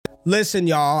Listen,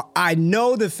 y'all, I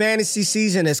know the fantasy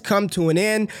season has come to an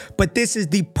end, but this is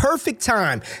the perfect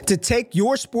time to take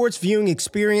your sports viewing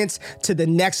experience to the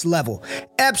next level.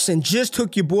 Epson just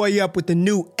hooked your boy up with the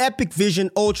new Epic Vision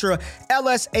Ultra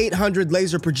LS800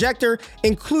 laser projector,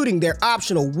 including their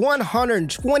optional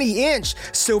 120-inch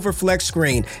Silver Flex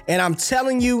screen. And I'm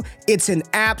telling you, it's an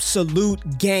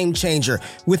absolute game changer.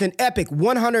 With an epic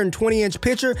 120-inch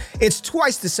picture, it's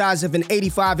twice the size of an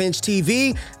 85-inch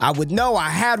TV. I would know, I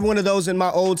had one of those in my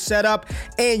old setup,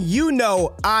 and you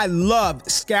know I love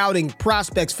scouting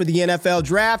prospects for the NFL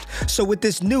draft. So with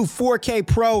this new 4K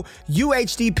Pro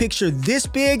UHD picture this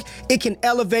big, it can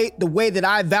elevate the way that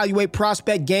I evaluate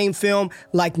prospect game film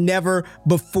like never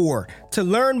before. To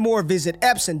learn more, visit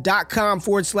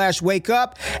Epson.com/wake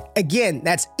up. Again,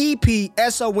 that's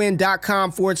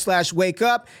EPSON.com/wake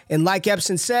up. And like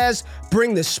Epson says,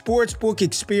 bring the sportsbook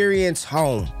experience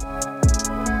home.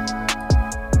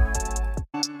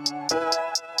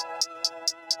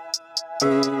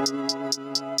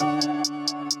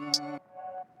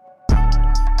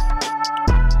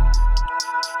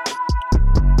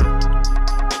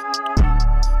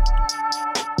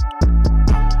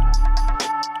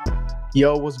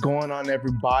 Yo, what's going on,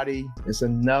 everybody? It's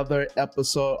another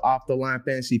episode Off the Line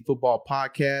Fantasy Football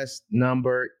Podcast,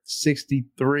 number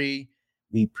 63.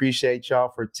 We appreciate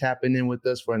y'all for tapping in with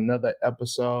us for another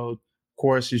episode. Of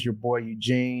course, it's your boy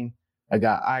Eugene. I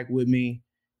got Ike with me.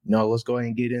 Let's go ahead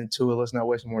and get into it. Let's not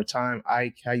waste more time.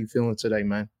 Ike, how you feeling today,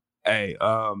 man? Hey,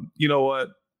 you know what?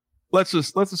 Let's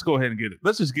just go ahead and get it.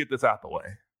 Let's just get this out the way.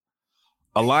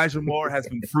 Elijah Moore has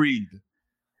been freed.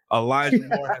 Elijah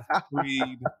Moore has been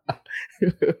freed.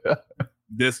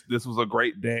 This was a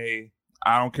great day.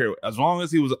 I don't care. As long as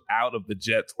he was out of the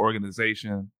Jets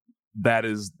organization, that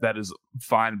is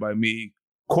fine by me.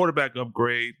 Quarterback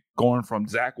upgrade, going from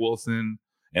Zach Wilson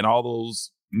and all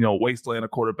those, wasteland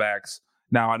of quarterbacks.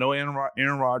 Now I know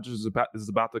Aaron Rodgers is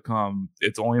about to come.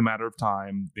 It's only a matter of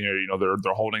time. They're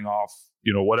holding off,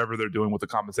 whatever they're doing with the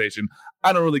compensation.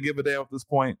 I don't really give a damn at this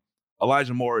point.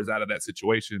 Elijah Moore is out of that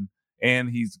situation, and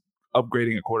he's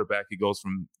upgrading a quarterback. He goes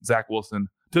from Zach Wilson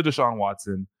to Deshaun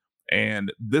Watson,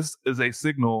 and this is a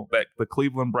signal that the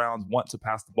Cleveland Browns want to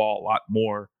pass the ball a lot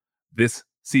more this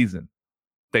season.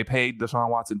 They paid Deshaun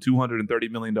Watson $230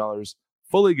 million,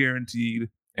 fully guaranteed,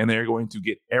 and they're going to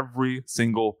get every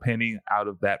single penny out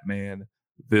of that man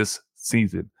this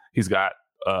season. He's got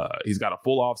a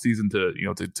full off season to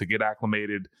get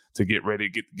acclimated, to get ready,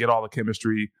 get all the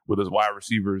chemistry with his wide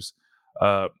receivers.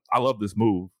 I love this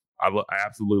move. I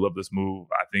absolutely love this move.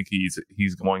 I think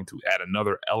he's going to add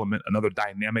another element, another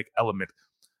dynamic element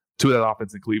to that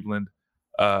offense in Cleveland.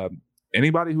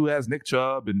 Anybody who has Nick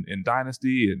Chubb in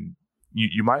Dynasty, and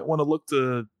you might want to look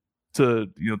to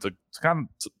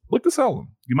look to sell him.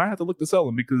 You might have to look to sell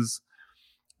him, because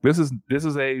this is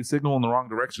a signal in the wrong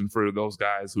direction for those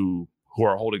guys who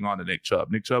are holding on to Nick Chubb.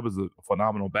 Nick Chubb is a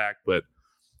phenomenal back, but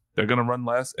they're going to run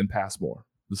less and pass more.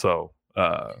 So,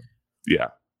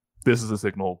 this is a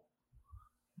signal.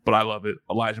 But I love it.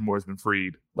 Elijah Moore has been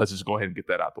freed. Let's just go ahead and get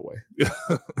that out the way.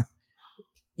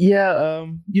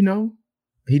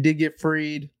 He did get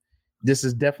freed. This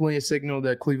is definitely a signal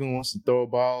that Cleveland wants to throw a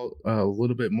ball a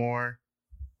little bit more.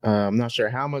 I'm not sure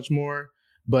how much more,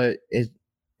 but there's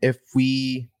a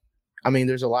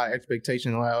lot of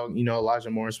expectation. Elijah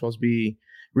Moore is supposed to be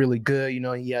really good.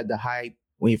 He had the hype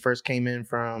when he first came in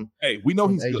from. Hey, we know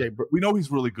he's good. We know he's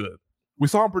really good. We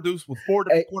saw him produce with 4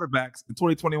 different quarterbacks in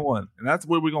 2021, and that's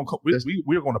where we're going to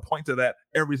we're going to point to that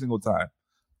every single time.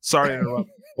 Sorry to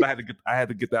interrupt, but I had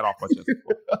to get that off my chest.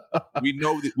 We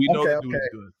know the dude is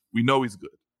good. We know he's good.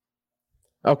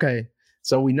 Okay,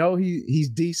 so we know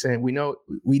he's decent. We know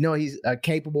he's a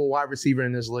capable wide receiver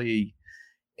in this league,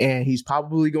 and he's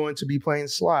probably going to be playing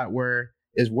slot, where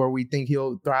we think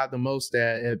he'll thrive the most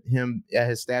at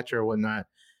his stature or whatnot.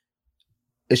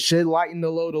 It should lighten the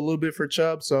load a little bit for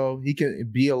Chubb, so he can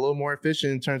be a little more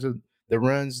efficient in terms of the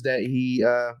runs that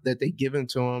that they give him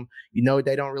to him.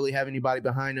 They don't really have anybody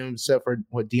behind him except for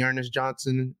Dearness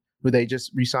Johnson, who they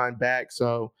just re-signed back.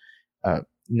 So,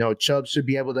 Chubb should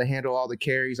be able to handle all the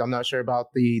carries. I'm not sure about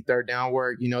the third down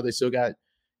work. They still got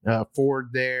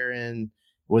Ford there, and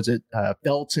was it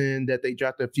Felton that they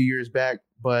dropped a few years back?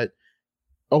 But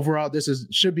overall,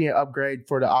 should be an upgrade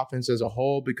for the offense as a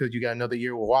whole, because you got another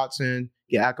year with Watson,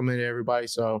 get acclimated to everybody.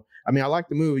 So, I like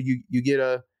the move. You get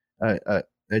a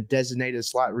designated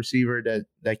slot receiver that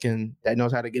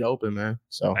knows how to get open, man.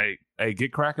 So hey,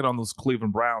 get cracking on those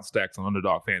Cleveland Browns stacks on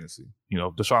Underdog Fantasy.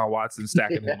 Deshaun Watson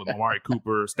stacking him with Amari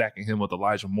Cooper, stacking him with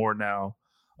Elijah Moore now.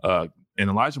 And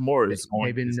Elijah Moore is going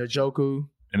maybe Njoku.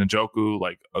 Njoku,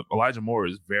 like Elijah Moore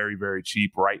is very, very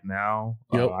cheap right now.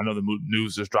 Yep. I know the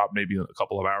news just dropped maybe a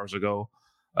couple of hours ago.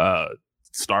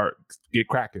 Get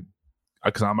cracking,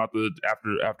 because I'm about to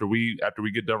after we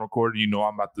get done recording.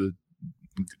 I'm about to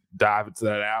dive into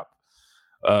that app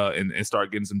and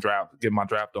start getting my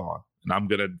draft on, and I'm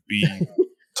gonna be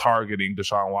targeting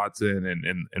Deshaun Watson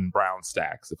and Brown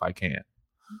stacks if I can.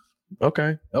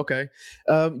 Okay.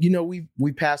 We've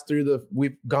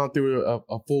gone through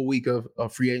a full week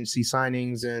of free agency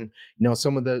signings, and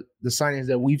some of the signings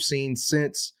that we've seen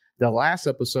since the last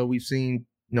episode. We've seen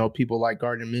people like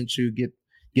Gardner Minshew get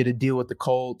a deal with the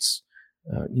Colts.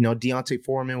 Deontay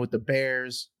Foreman with the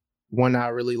Bears, one I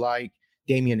really like.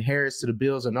 Damian Harris to the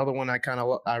Bills, another one I kind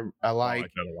of I like. I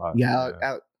like that a lot.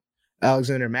 Yeah.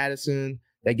 Alexander Madison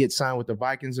that gets signed with the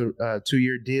Vikings, a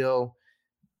 2-year deal.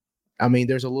 I mean,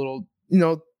 there's a little,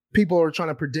 people are trying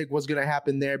to predict what's going to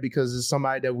happen there because it's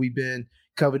somebody that we've been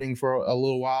coveting for a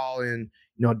little while. And,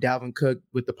 Dalvin Cook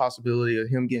with the possibility of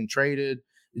him getting traded.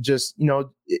 It just,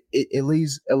 it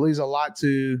leaves a lot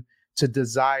to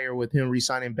desire with him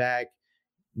re-signing back,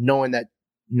 knowing that,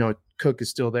 Cook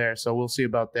is still there. So we'll see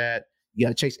about that. You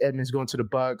got Chase Edmonds going to the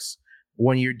Bucks,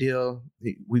 1-year deal.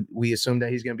 We assume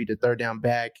that he's going to be the third down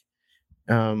back.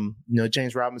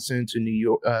 James Robinson to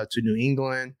New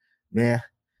England. Yeah.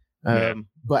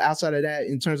 But outside of that,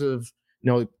 in terms of,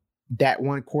 that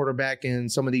one quarterback and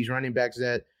some of these running backs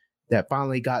that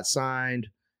finally got signed,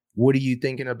 what are you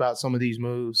thinking about some of these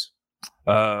moves?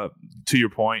 To your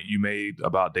point you made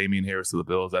about Damian Harris to the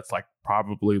Bills, that's like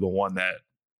probably the one that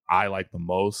I like the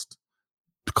most.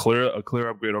 A clear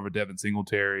upgrade over Devin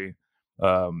Singletary.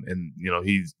 And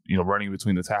he's running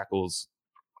between the tackles.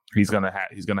 He's gonna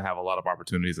have a lot of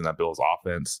opportunities in that Bills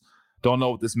offense. Don't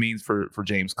know what this means for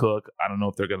James Cook. I don't know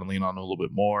if they're going to lean on him a little bit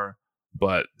more,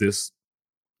 but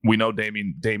we know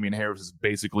Damian Harris is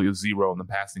basically a zero in the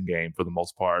passing game for the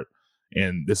most part,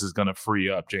 and this is going to free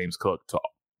up James Cook to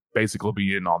basically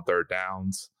be in on third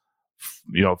downs,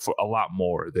 for a lot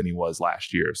more than he was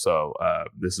last year. So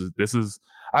this is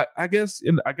I guess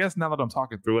now that I'm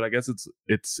talking through it, I guess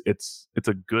it's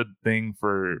a good thing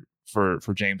for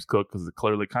James Cook because it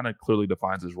clearly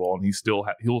defines his role, and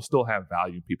he'll still have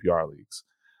value in PPR leagues.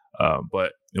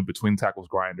 But between tackles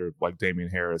grinder like Damian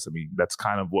Harris, I mean that's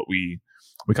kind of what we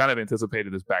kind of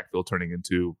anticipated this backfield turning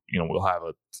into. We'll have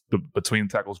a between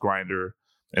tackles grinder,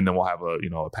 and then we'll have a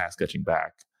pass catching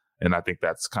back, and I think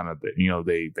that's kind of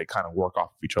they kind of work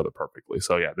off of each other perfectly.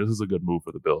 So yeah, this is a good move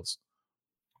for the Bills.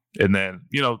 And then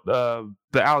the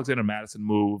Alexander Madison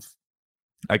move,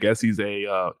 I guess he's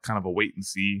a kind of a wait and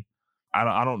see.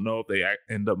 I don't know if they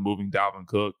end up moving Dalvin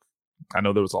Cook. I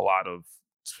know there was a lot of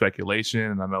speculation,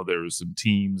 and I know there was some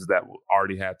teams that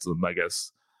already had some, I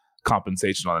guess,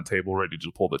 compensation on the table, ready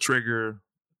to pull the trigger.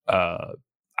 I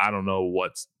don't know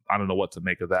what to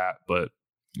make of that, but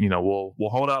we'll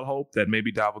hold out hope that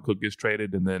maybe Dalvin Cook gets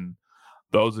traded, and then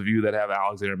those of you that have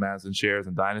Alexander Madison shares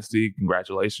in Dynasty,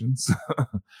 congratulations.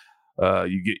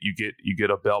 You get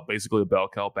basically a bell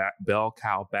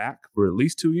cow back for at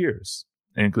least 2 years.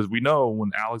 And because we know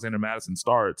when Alexander Madison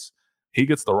starts, he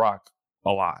gets the rock a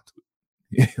lot.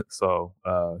 So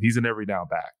he's an every down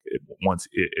back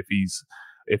if he's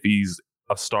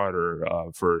a starter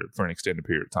for an extended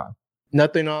period of time.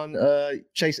 Nothing on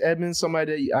Chase Edmonds,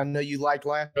 somebody that I know you liked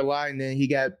last July, and then he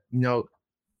got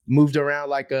moved around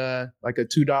like a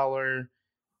 $2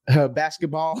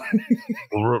 basketball.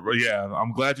 Yeah,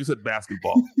 I'm glad you said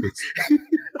basketball.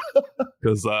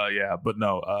 Because but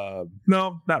no,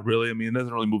 not really. I mean, it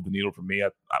doesn't really move the needle for me.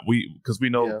 Because we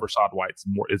know Rachaad White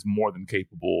is more than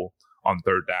capable on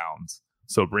third downs.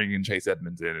 So bringing Chase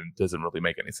Edmonds in doesn't really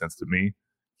make any sense to me.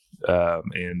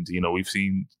 And we've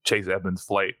seen Chase Edmonds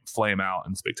flame out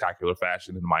in spectacular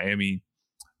fashion in Miami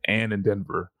and in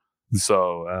Denver.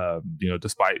 So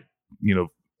despite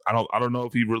I don't know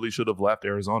if he really should have left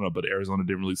Arizona, but Arizona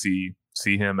didn't really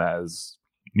see him as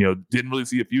didn't really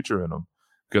see a future in him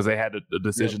because they had a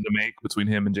decision to make between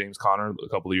him and James Conner a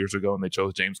couple of years ago, and they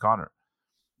chose James Conner.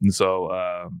 And so,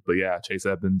 but yeah, Chase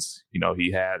Edmonds,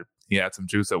 he had some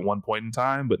juice at one point in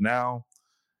time, but now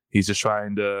he's just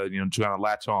trying to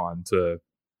latch on to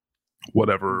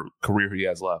whatever career he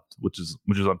has left, which is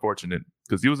unfortunate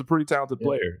because he was a pretty talented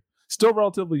player. Still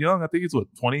relatively young. I think he's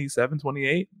 27,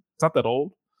 28. It's not that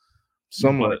old.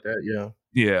 Something like that, yeah.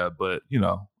 Yeah, but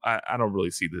I don't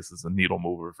really see this as a needle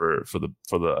mover for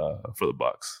the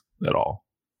Bucks at all.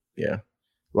 Yeah,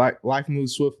 life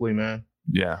moves swiftly, man.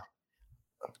 Yeah.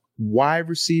 Wide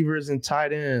receivers and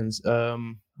tight ends.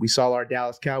 We saw our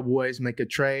Dallas Cowboys make a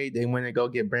trade. They went and go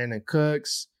get Brandon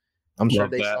Cooks. I'm sure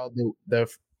they saw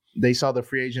They saw the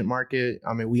free agent market.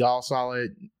 I mean, we all saw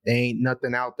it. There ain't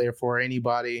nothing out there for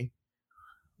anybody.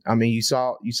 I mean, you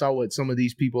saw what some of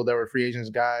these people that were free agents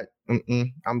got.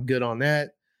 I'm good on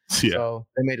that. Yeah. So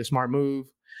they made a smart move.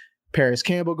 Paris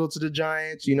Campbell go to the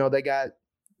Giants.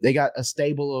 They got a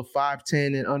stable of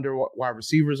 5'10" and under wide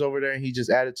receivers over there, and he just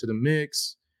added to the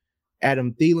mix.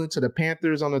 Adam Thielen to the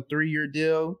Panthers on a 3-year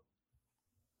deal.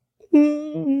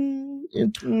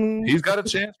 He's got a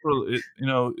chance for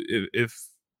if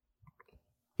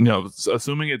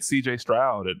assuming it's C.J.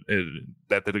 Stroud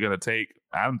that they're going to take,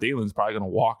 Adam Thielen's probably going to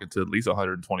walk into at least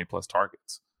 120 plus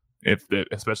targets,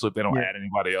 especially if they don't add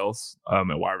anybody else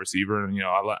at wide receiver. And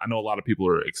I know a lot of people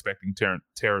are expecting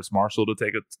Terrace Marshall to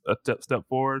take a step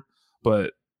forward,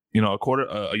 but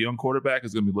a young quarterback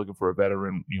is going to be looking for a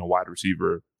veteran wide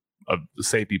receiver of the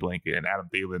safety blanket, and Adam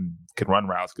Thielen can run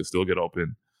routes, can still get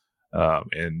open,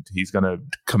 and he's going to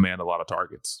command a lot of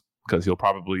targets because he'll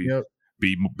probably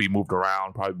be moved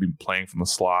around, probably be playing from the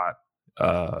slot.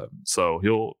 So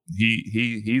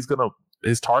he's gonna,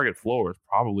 his target floor is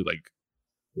probably like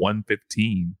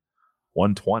 115,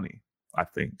 120. I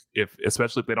think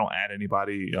especially if they don't add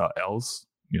anybody else,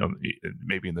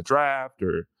 maybe in the draft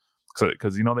or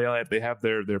because they have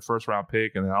their first round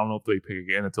pick, and I don't know if they pick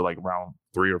again until like round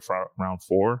 3 or round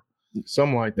 4,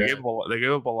 something like that. They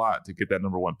gave up a lot to get that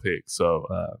number 1 pick. So.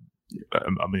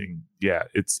 I mean, yeah,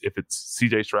 if it's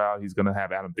C.J. Stroud, he's going to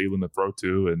have Adam Thielen to throw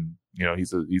to, and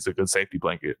he's a good safety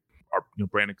blanket.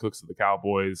 Brandon Cooks to the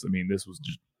Cowboys. I mean, this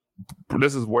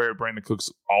is where Brandon Cooks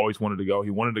always wanted to go. He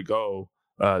wanted to go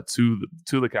to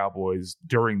the Cowboys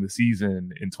during the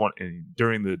season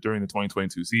during the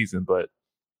 2022 season, but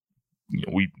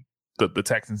the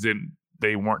Texans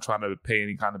they weren't trying to pay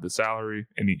any kind of the salary,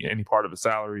 any part of the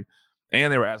salary,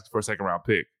 and they were asking for a 2nd round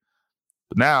pick.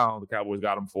 But now the Cowboys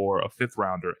got him for a 5th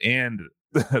rounder, and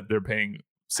they're paying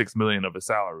 $6 million of his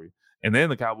salary. And then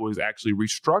the Cowboys actually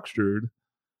restructured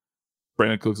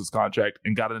Brandon Cooks' contract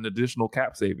and got an additional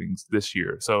cap savings this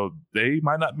year. So they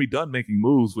might not be done making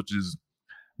moves, which is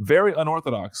very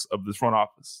unorthodox of this front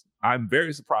office. I'm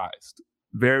very surprised,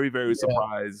 very, very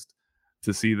surprised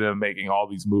to see them making all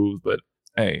these moves. But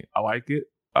hey, I like it.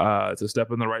 It's a step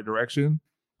in the right direction.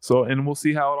 So, and we'll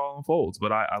see how it all unfolds.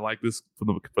 But I like this for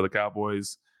the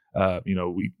Cowboys.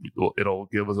 It'll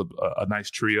give us a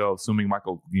nice trio, assuming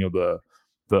Michael, the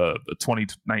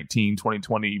 2019,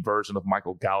 2020 version of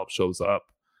Michael Gallup shows up.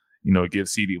 It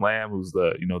gives CeeDee Lamb, who's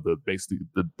basically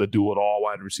the do it all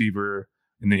wide receiver,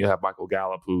 and then you have Michael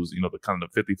Gallup, who's the kind of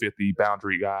 50-50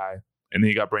 boundary guy, and then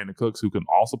you got Brandon Cooks, who can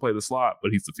also play the slot,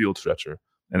 but he's the field stretcher.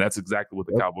 And that's exactly what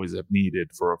the Cowboys have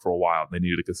needed for a while. They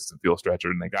needed a consistent field stretcher,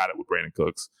 and they got it with Brandon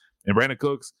Cooks. And Brandon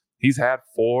Cooks, he's had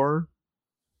 4.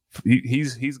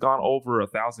 He's gone over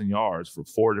 1,000 yards for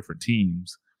 4 different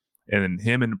teams, and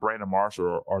him and Brandon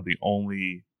Marshall are the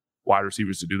only wide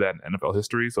receivers to do that in NFL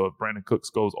history. So if Brandon Cooks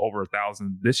goes over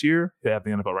 1,000 this year, he'll have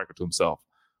the NFL record to himself,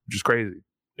 which is crazy.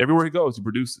 Everywhere he goes, he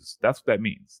produces. That's what that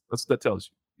means. That's what that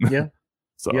tells you. Yeah.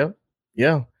 So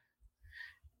yeah.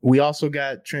 We also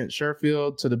got Trent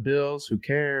Sherfield to the Bills. Who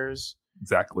cares?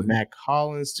 Exactly. Mac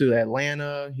Hollins to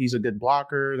Atlanta. He's a good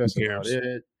blocker. That's about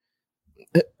it.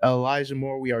 Elijah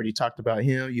Moore, we already talked about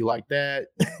him. You like that?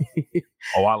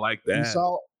 Oh, I like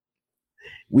that.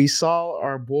 We saw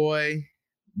our boy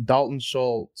Dalton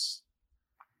Schultz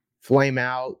flame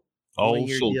out. Oh,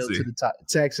 Schultz to the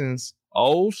Texans.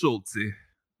 Oh, Schultz.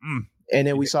 And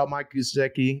then we saw Mike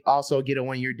Gesicki also get a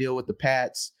 1-year deal with the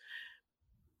Pats.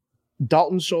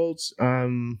 Dalton Schultz,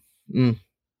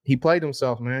 he played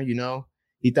himself, man.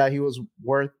 He thought he was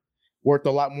worth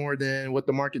a lot more than what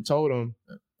the market told him.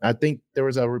 I think there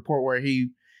was a report where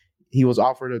he was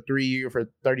offered a 3-year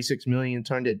for $36 million,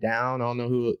 turned it down. I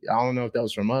don't know if that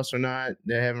was from us or not.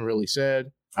 They haven't really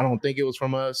said. I don't think it was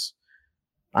from us.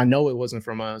 I know it wasn't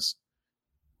from us.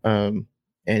 And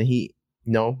he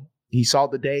saw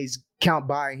the days count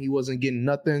by and he wasn't getting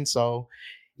nothing. So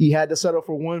he had to settle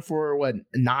for one for $9,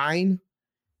 and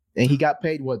he got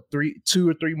paid 2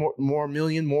 or 3 more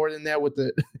million more than that with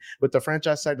the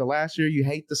franchise tag the last year. You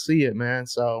hate to see it, man.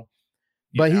 So,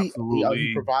 but he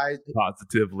provides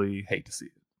positively hate to see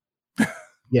it.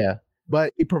 Yeah,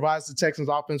 but he provides the Texans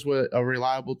offense with a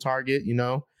reliable target,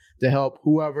 to help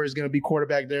whoever is going to be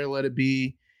quarterback there. Let it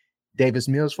be Davis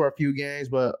Mills for a few games,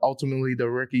 but ultimately the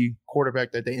rookie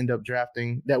quarterback that they end up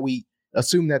drafting, that we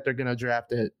assume that they're going to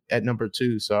draft at number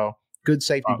 2. So good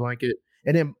safety blanket.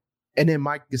 And then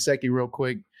Mike Gesicki real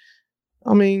quick.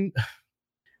 I mean,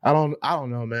 I don't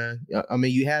know, man. I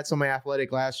mean, you had somebody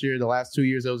athletic last year. The last 2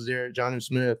 years that was there, Jonnu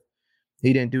Smith.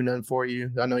 He didn't do nothing for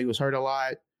you. I know he was hurt a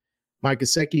lot. Mike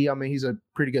Gesicki, I mean, he's a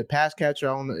pretty good pass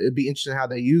catcher. It'd be interesting how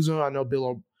they use him. I know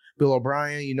Bill Bill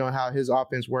O'Brien. You know how his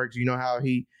offense works. You know how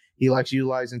he likes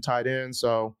utilizing tight ends.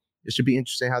 So it should be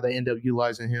interesting how they end up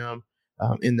utilizing him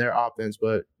in their offense.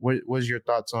 But what's your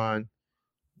thoughts on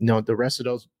the rest of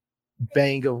those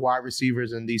bang of wide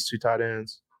receivers and these two tight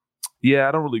ends? Yeah,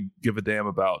 I don't really give a damn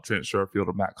about Trent Sherfield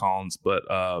or Matt Collins, but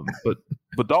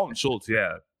Dalton Schultz,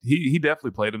 yeah, he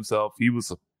definitely played himself. He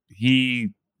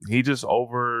just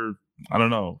I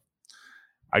don't know.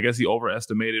 I guess he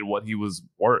overestimated what he was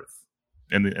worth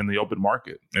in the open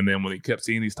market, and then when he kept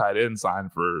seeing these tight ends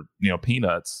signed for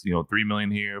peanuts, $3 million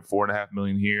here, $4.5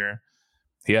 million here,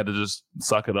 he had to just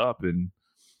suck it up. And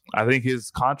I think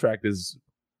his contract is.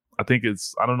 I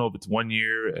don't know if it's 1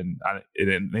 year, and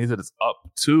they said it's up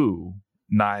to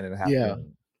 $9.5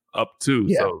 million. Up to.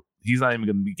 Yeah. So he's not even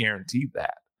going to be guaranteed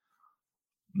that.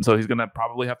 So he's going to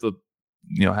probably have to,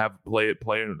 play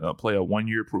a 1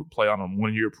 year play on a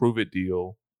 1 year prove it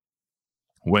deal.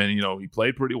 When he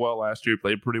played pretty well last year,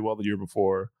 played pretty well the year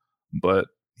before, but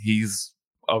he's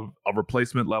a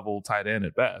replacement level tight end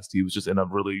at best. He was just in a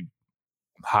really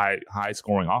high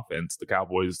scoring offense. The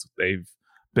Cowboys, they've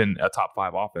been a top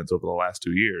 5 offense over the last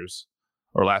 2 years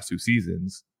or last 2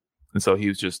 seasons. And so he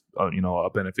was just, a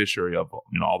beneficiary of,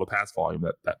 all the pass volume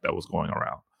that was going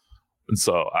around. And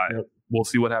so we'll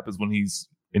see what happens when he's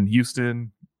in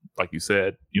Houston. Like you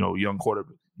said, young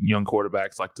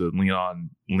quarterbacks like to lean on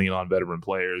veteran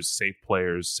players,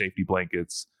 safety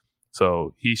blankets.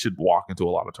 So he should walk into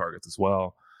a lot of targets as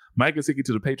well. Mike Gesicki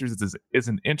to the Patriots is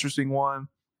an interesting one,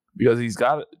 because he's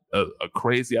got a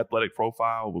crazy athletic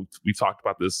profile. We talked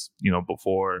about this,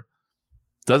 before.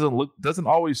 Doesn't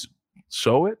always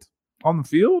show it on the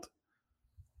field.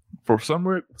 For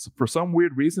some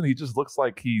weird reason, he just looks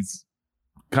like he's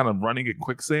kind of running in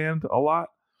quicksand a lot.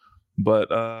 But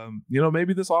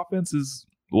maybe this offense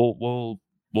will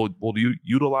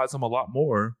utilize him a lot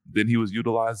more than he was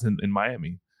utilized in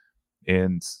Miami,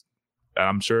 and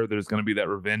I'm sure there's going to be that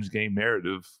revenge game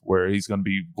narrative where he's going to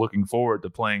be looking forward to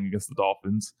playing against the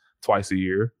Dolphins twice a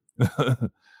year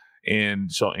and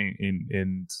showing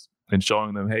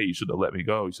them, hey, you should have let me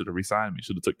go. You should have re-signed me. You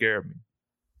should have took care of me.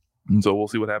 And so we'll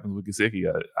see what happens with Gesicki.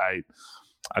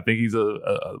 I think he's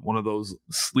a one of those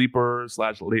sleeper /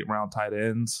 late round tight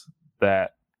ends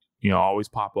that always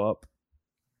pop up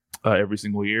every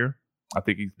single year. I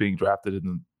think he's being drafted in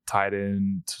the tight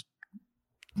end,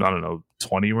 I don't know,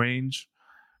 20 range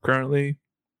currently,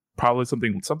 probably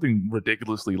something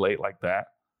ridiculously late like that.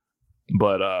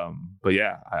 But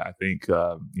yeah, I think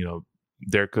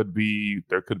there could be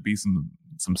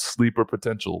some sleeper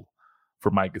potential for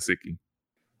Mike Gesicki.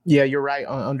 Yeah, you're right.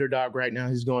 On Underdog right now,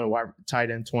 he's going wide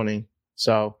tight end 20.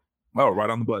 So right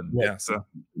on the button.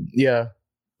 Yeah,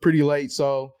 pretty late.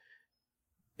 So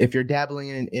if you're dabbling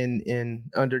in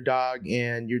Underdog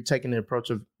and you're taking the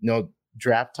approach of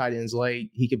draft tight ends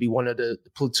late, he could be one of the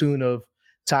platoon of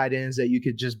tight ends that you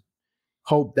could just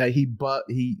hope that he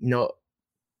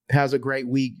has a great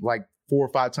week like 4 or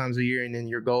 5 times a year, and then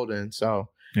you're golden. So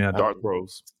dark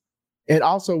throws. And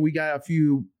also we got a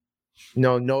few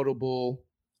notable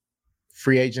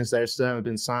free agents that still haven't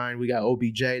been signed. We got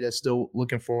OBJ that's still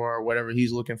looking for whatever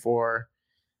he's looking for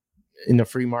in the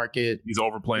free market. He's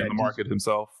overplaying the market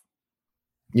himself.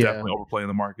 Definitely overplaying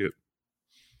the market.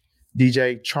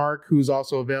 DJ Chark, who's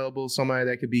also available, somebody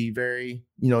that could be very,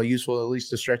 useful at least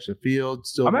to stretch the field.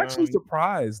 I'm actually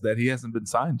surprised that he hasn't been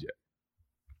signed yet.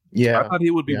 Yeah, I thought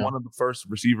he would be one of the first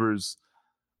receivers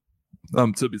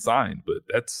to be signed, but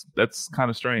that's kind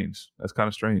of strange.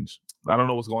 I don't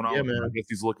know what's going on. Yeah, man.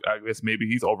 I guess maybe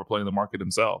he's overplaying the market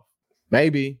himself.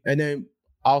 Maybe. And then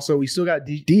also we still got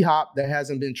D-Hop that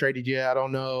hasn't been traded yet. I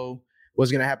don't know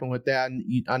what's going to happen with that. And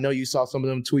I know you saw some of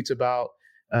them tweets about,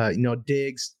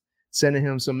 Diggs sending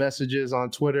him some messages on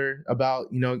Twitter about,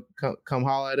 come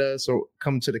holler at us or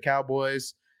come to the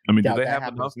Cowboys. I mean, do they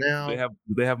have enough now? Do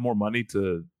they have more money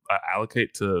to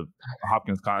allocate to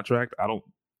Hopkins' contract?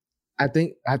 I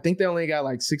think they only got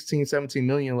like 16, 17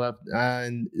 million left,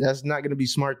 and that's not going to be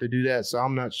smart to do that. So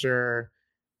I'm not sure.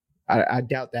 I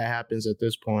doubt that happens at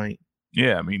this point.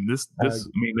 Yeah, I mean,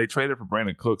 they traded for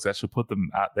Brandon Cooks. That should put them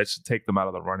out. That should take them out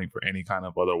of the running for any kind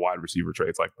of other wide receiver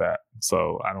trades like that.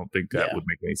 So I don't think that would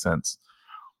make any sense.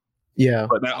 Yeah.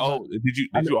 But did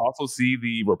you also see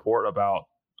the report about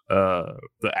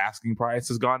the asking price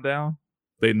has gone down?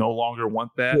 They no longer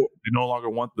want that. They no longer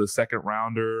want the second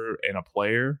rounder and a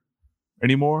player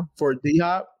anymore for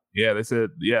D-Hop. Yeah, they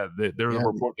said there was a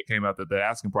report that came out that the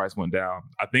asking price went down.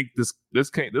 I think this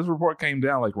report came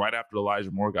down like right after Elijah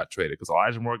Moore got traded, because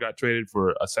Elijah Moore got traded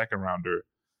for a second rounder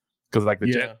because the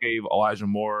Jets gave Elijah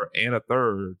Moore and a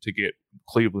third to get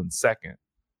Cleveland's second.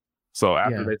 So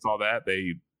after they saw that,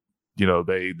 they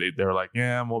they're like,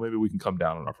 yeah, well, maybe we can come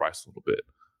down on our price a little bit.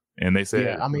 And they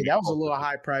said, I mean, that was a little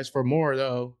high price for Moore,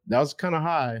 though. That was kind of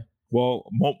high. Well,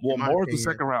 Moore's a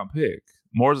second round pick.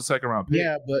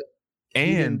 Yeah, but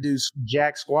he didn't do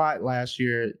jack squat last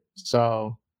year,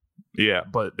 so. Yeah,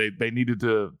 but they needed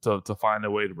to find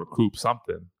a way to recoup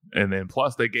something, and then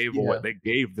plus they gave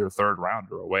their third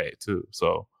rounder away too.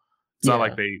 So it's not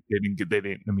like they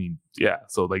didn't. I mean, yeah.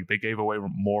 So like they gave away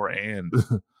more and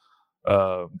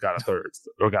got a third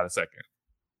or got a second.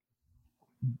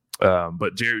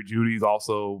 But Jerry Judy's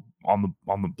also on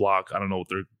the block. I don't know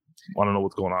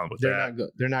what's going on with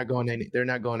that. They're not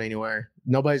going anywhere.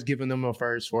 Nobody's giving them a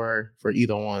first for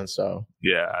either one. So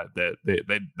yeah,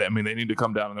 I mean they need to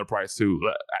come down in their price too.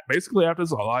 Basically, after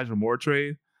this Elijah Moore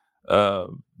trade,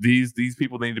 these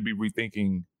people need to be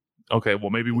rethinking. Okay, well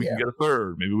maybe we can get a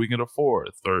third, maybe we can get a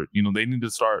fourth, or they need to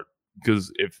start,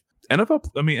 because if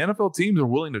NFL teams are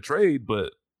willing to trade,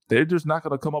 but they're just not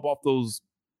going to come up off those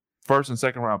first and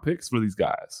second round picks for these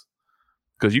guys.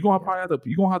 Because you're gonna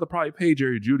have to probably pay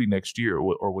Jerry Jeudy next year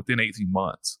or within 18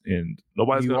 months, and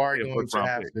nobody's gonna pay a first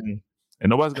round pick, and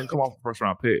nobody's gonna come off a first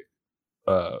round pick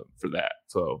for that.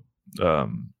 So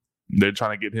they're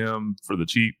trying to get him for the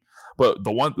cheap. But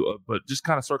just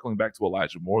kind of circling back to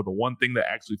Elijah Moore, the one thing that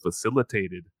actually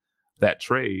facilitated that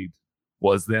trade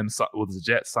was the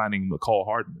Jets signing McCall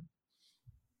Hardman.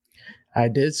 I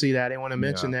did see that. I didn't want to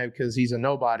mention that because he's a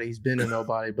nobody. He's been a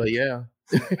nobody, but yeah.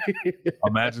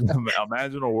 Imagine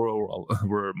a world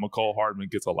where McCall Hardman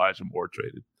gets Elijah Moore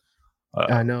traded.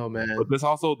 I know, man. But this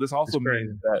also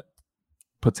means that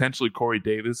potentially Corey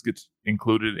Davis gets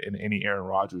included in any Aaron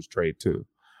Rodgers trade too,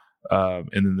 and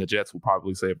then the Jets will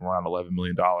probably save around $11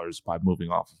 million by moving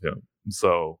off of him.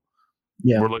 So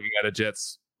we're looking at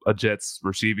a Jets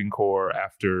receiving core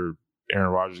after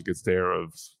Aaron Rodgers gets there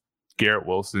of Garrett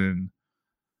Wilson,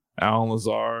 Alan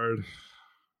Lazard,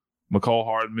 McCall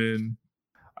Hardman.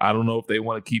 I don't know if they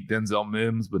want to keep Denzel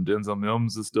Mims, but Denzel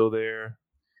Mims is still there.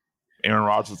 Aaron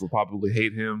Rodgers will probably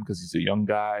hate him because he's a young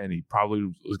guy and he probably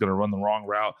was going to run the wrong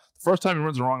route. The first time he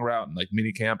runs the wrong route in like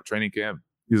mini camp, training camp,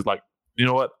 he's like, you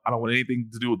know what? I don't want anything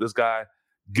to do with this guy.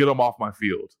 Get him off my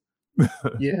field.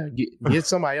 Yeah, get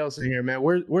somebody else in here, man.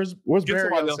 Where's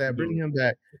Barry at? Bring him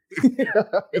back.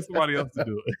 Get somebody else to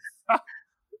do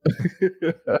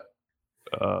it.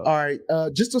 All right.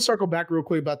 Just to circle back real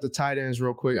quick about the tight ends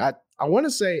real quick. I want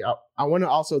to say, I want to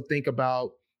also think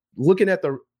about looking at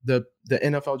the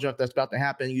NFL draft that's about to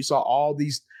happen. You saw all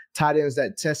these tight ends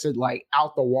that tested like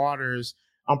out the waters.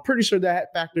 I'm pretty sure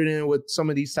that factored in with some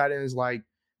of these tight ends, like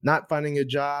not finding a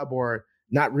job or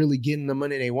not really getting the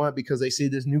money they want because they see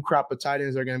this new crop of tight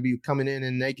ends are going to be coming in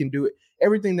and they can do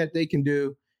everything that they can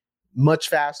do much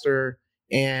faster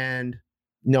and,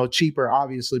 cheaper,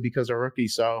 obviously, because they're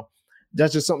rookies. So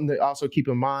that's just something to also keep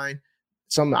in mind.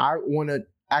 Something I want to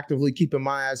actively keep in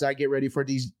mind as I get ready for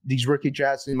these rookie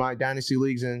drafts in my dynasty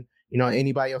leagues, and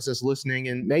anybody else that's listening,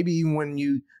 and maybe even when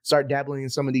you start dabbling in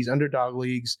some of these underdog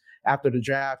leagues after the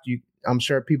draft, I'm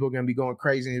sure people are going to be going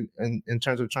crazy in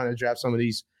terms of trying to draft some of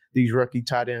these rookie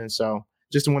tight ends. So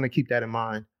just want to keep that in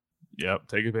mind. Yep,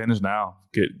 take advantage now.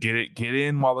 Get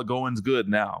in while the going's good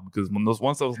now, because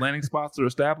once those landing spots are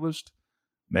established,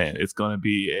 man, it's gonna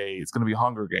be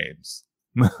Hunger Games,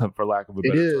 for lack of a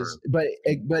better term. It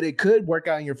is, but it could work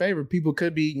out in your favor. People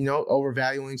could be,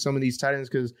 overvaluing some of these tight ends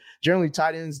because generally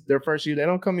tight ends their first year they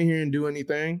don't come in here and do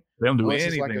anything. They don't do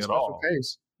anything at all.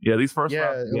 Case. Yeah, these first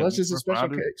round, unless it's a special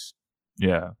case.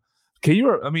 Yeah.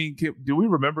 Do we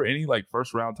remember any like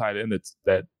first round tight end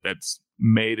that's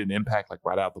made an impact like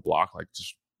right out the block, like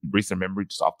just recent memory,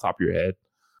 just off the top of your head?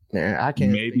 Man, I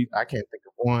can't think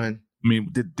of one. I mean,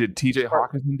 did TJ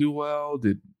Hawkinson do well?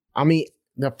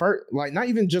 The first, like not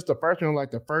even just the first round, like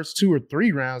the first 2 or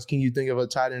 3 rounds, can you think of a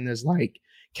tight end that's like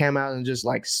came out and just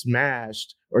like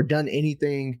smashed or done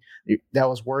anything that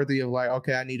was worthy of like,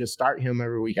 okay, I need to start him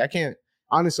every week? I can't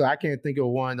think of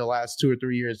one the last 2 or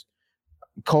 3 years.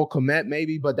 Cole Kmet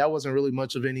maybe, but that wasn't really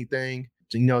much of anything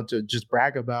to just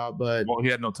brag about. But he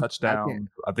had no touchdown.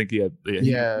 I think he had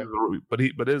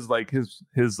but his like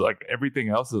his like everything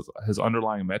else, his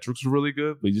underlying metrics were really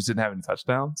good, but he just didn't have any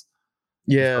touchdowns.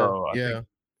 So I think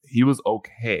he was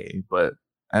okay, but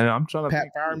I'm trying to Pat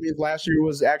Freiermuth last year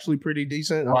was actually pretty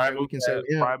decent.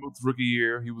 Freiermuth's rookie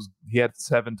year, he had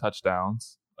 7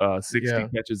 touchdowns, 60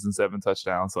 catches and 7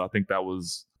 touchdowns. So I think that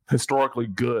was historically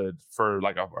good for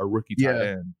like a rookie tight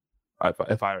end,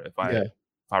 if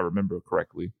I remember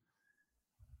correctly.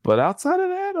 But outside of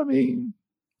that,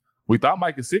 we thought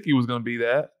Mike Gesicki was going to be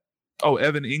that. Oh,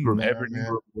 Evan Ingram. Evan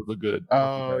Ingram was a good.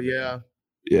 Oh, yeah.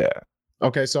 Yeah.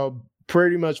 Okay, so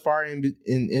pretty much far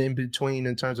in between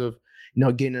in terms of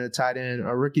getting a tight end,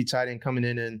 a rookie tight end coming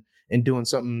in and doing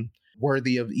something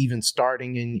worthy of even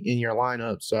starting in your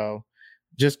lineup. So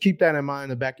just keep that in mind in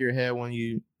the back of your head when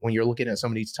you're looking at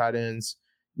some of these tight ends.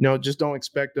 Just don't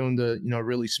expect them to,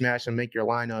 really smash and make your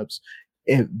lineups.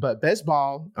 But best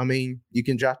ball, I mean, you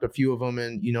can draft a few of them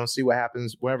and, see what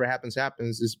happens. Whatever happens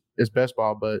is best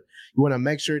ball. But you want to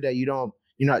make sure that you're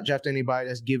not drafting anybody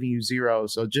that's giving you zero.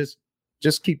 So just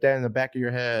keep that in the back of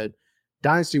your head.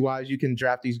 Dynasty wise, you can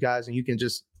draft these guys and you can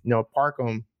just, park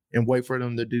them and wait for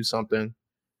them to do something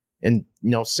and,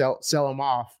 sell them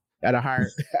off at a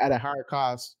higher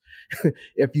cost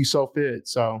if you so fit.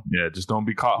 So yeah, just don't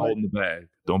be caught holding the bag.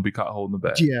 Don't be caught holding the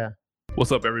bag. Yeah.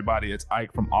 What's up, everybody? It's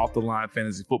Ike from Off the Line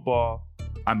Fantasy Football.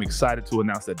 I'm excited to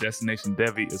announce that Destination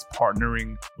Devy is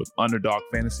partnering with Underdog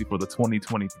Fantasy for the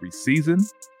 2023 season.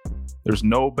 There's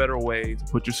no better way to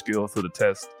put your skills to the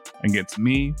test against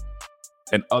me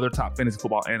and other top fantasy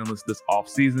football analysts this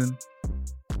offseason.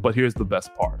 But here's the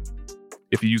best part.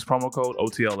 If you use promo code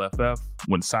OTLFF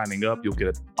when signing up, you'll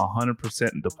get a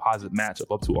 100% deposit match of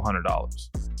up to $100.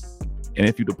 And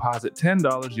if you deposit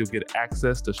 $10, you'll get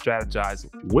access to strategize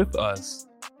with us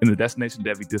in the Destination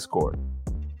Devy Discord.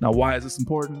 Now, why is this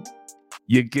important?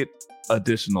 You get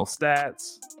additional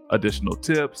stats, additional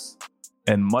tips,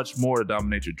 and much more to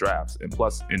dominate your drafts. And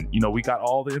plus, we got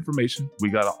all the information. We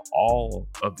got all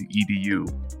of the EDU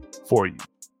for you.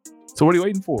 So what are you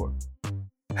waiting for?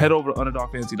 Head over to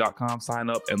UnderdogFantasy.com, sign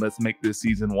up, and let's make this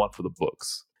season one for the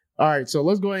books. All right, so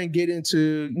let's go ahead and get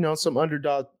into some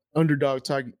underdog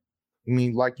talk. I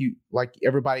mean, like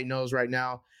everybody knows right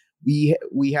now,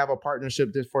 we have a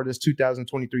partnership for this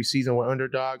 2023 season with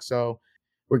Underdog. So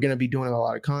we're going to be doing a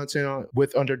lot of content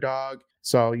with Underdog.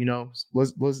 So,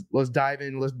 let's dive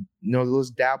in. Let's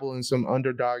dabble in some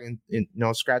Underdog and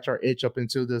scratch our itch up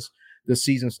into the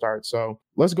season start. So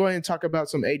let's go ahead and talk about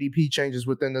some ADP changes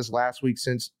within this last week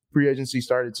since free agency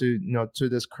started to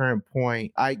this current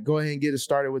point. I go ahead and get it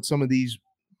started with some of these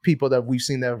people that we've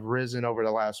seen that have risen over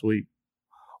the last week.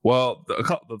 Well,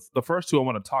 the first two I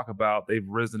want to talk about, they've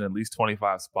risen at least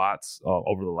 25 spots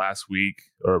over the last week.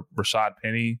 Or Rashad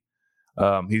Penny,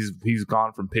 he's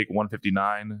gone from pick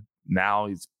 159. Now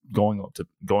he's going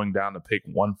down to pick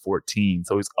 114.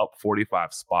 So he's up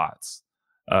 45 spots.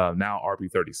 Now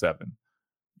RB 37.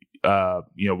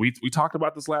 We talked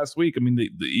about this last week. I mean,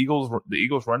 the Eagles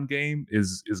run game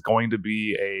is going to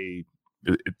be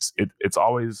it's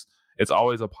always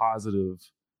a positive.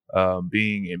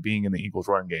 Being in the Eagles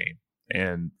run game,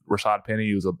 and Rashad Penny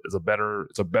is a better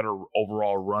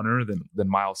overall runner than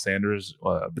Miles Sanders,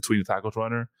 between the tackles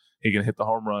runner. He can hit the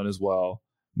home run as well.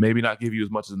 Maybe not give you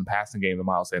as much in the passing game that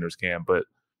Miles Sanders can, but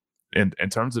in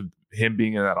terms of him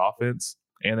being in that offense,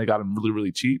 and they got him really,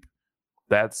 really cheap.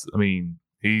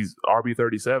 He's RB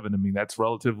 37. I mean, that's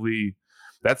relatively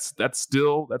that's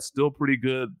still pretty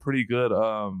good. A pretty good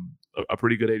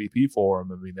ADP for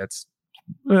him. I mean,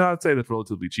 I'd say that's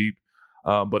relatively cheap.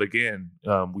 But again,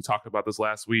 we talked about this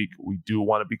last week. We do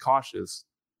want to be cautious.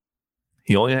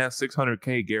 He only has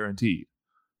 $600K guaranteed.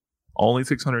 Only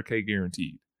 $600K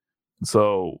guaranteed.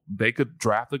 So they could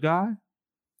draft the guy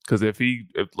because if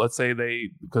let's say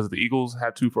because the Eagles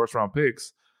had 2 first-round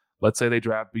picks, let's say they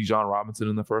draft Bijan Robinson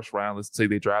in the first round. Let's say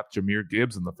they draft Jahmyr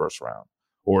Gibbs in the first round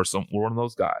or one of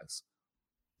those guys.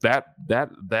 That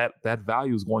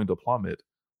value is going to plummet.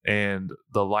 And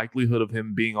the likelihood of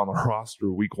him being on the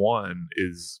roster week 1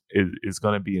 is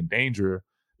going to be in danger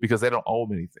because they don't owe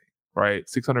him anything, right?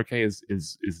 $600K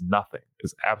is nothing.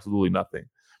 It's absolutely nothing.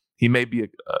 He may be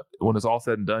when it's all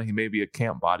said and done, he may be a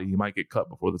camp body. He might get cut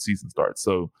before the season starts.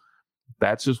 So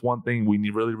that's just one thing we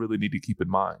really, really need to keep in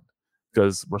mind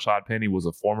because Rashad Penny was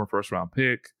a former first-round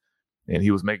pick, and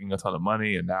he was making a ton of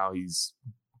money, and now he's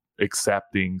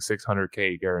accepting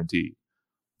 $600K guaranteed.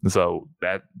 So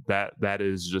that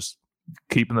is just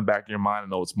keep in the back of your mind. I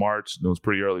know it's March. I know it's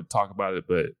pretty early to talk about it,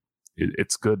 but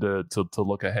it's good to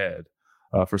look ahead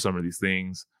for some of these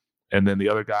things. And then the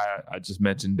other guy I just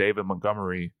mentioned, David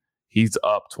Montgomery, he's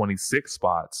up 26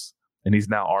 spots, and he's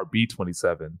now RB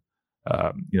 27.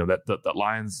 The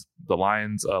Lions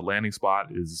landing spot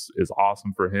is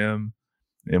awesome for him,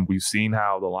 and we've seen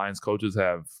how the Lions coaches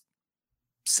have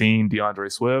seen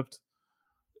DeAndre Swift.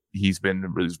 He's been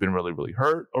really, really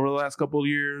hurt over the last couple of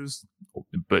years,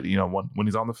 but when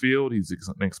he's on the field, he's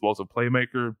an explosive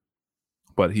playmaker.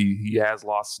 But he has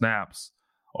lost snaps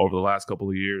over the last couple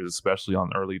of years, especially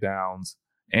on early downs,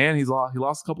 and he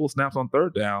lost a couple of snaps on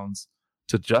third downs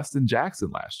to Justin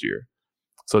Jackson last year.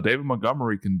 So David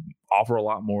Montgomery can offer a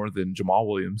lot more than Jamal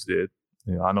Williams did.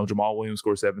 I know Jamal Williams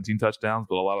scored 17 touchdowns,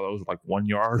 but a lot of those were like 1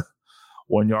 yard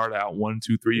 1 yard out, 1,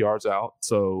 2, 3 yards out.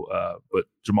 So, but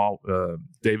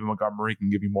David Montgomery can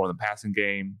give you more in the passing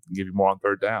game, can give you more on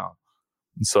third down.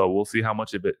 And so we'll see how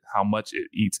much it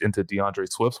eats into DeAndre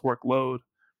Swift's workload.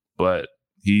 But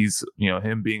he's,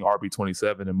 him being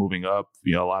RB27 and moving up,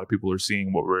 a lot of people are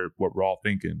seeing what we're all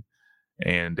thinking.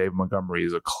 And David Montgomery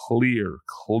is a clear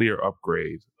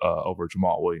upgrade over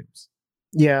Jamal Williams.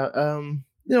 Yeah,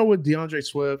 with DeAndre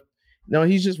Swift,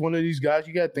 he's just one of these guys.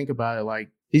 You got to think about it. Like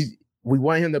we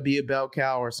want him to be a bell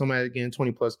cow or somebody getting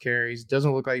 20 plus carries.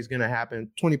 Doesn't look like he's going to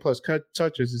happen. 20 plus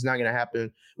touches is not going to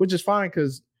happen, which is fine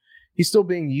because he's still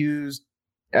being used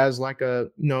as like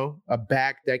a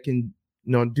back that can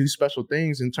do special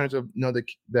things in terms of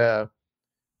the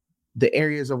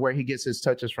areas of where he gets his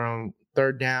touches from,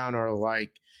 third down or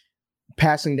like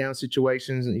passing down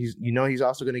situations. And he's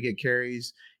also going to get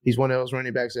carries. He's one of those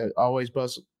running backs that always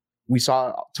busts. We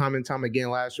saw time and time again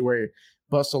last year where he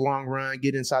busts a long run,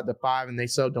 get inside the 5, and they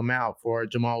subbed him out for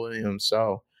Jamal Williams.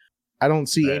 So I don't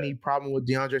see any problem with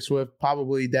DeAndre Swift.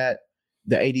 Probably that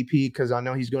the ADP, because I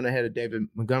know he's going ahead of David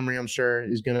Montgomery, I'm sure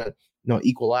is going to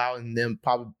equal out and then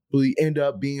probably end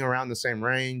up being around the same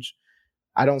range.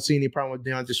 I don't see any problem with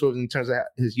DeAndre Swift in terms of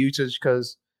his usage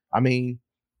because,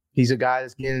 he's a guy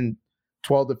that's getting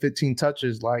 12 to 15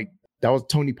 touches. Like that was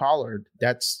Tony Pollard.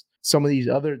 That's some of these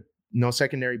other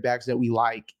secondary backs that we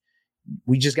like.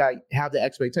 We just got to have the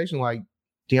expectation like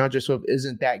DeAndre Swift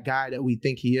isn't that guy that we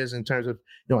think he is in terms of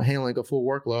handling a full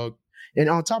workload. And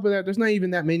on top of that, there's not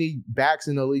even that many backs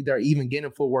in the league that are even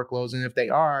getting full workloads. And if they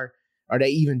are they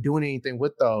even doing anything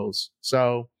with those?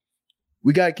 So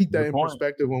we got to keep that in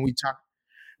perspective when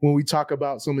we talk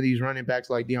about some of these running backs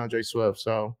like DeAndre Swift.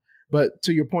 So, but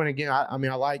to your point again, I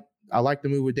like the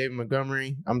move with David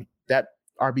Montgomery. That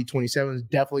RB27 is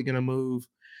definitely going to move.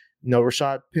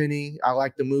 Rashad Penny, I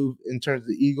like the move in terms of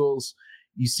the Eagles.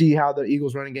 You see how the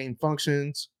Eagles running game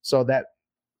functions, so that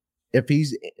if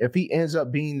he ends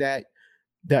up being that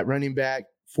running back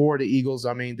for the Eagles,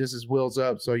 this is wheels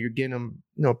up. So you're getting him,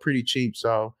 pretty cheap.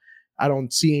 So I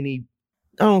don't see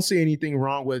anything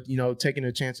wrong with, taking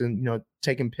a chance and,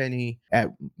 taking Penny at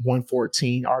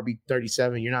 114,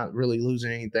 RB37. You're not really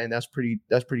losing anything. That's pretty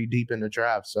deep in the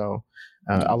draft. So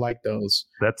I like those.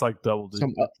 That's like double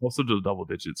digits, also to double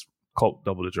digits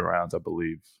rounds, I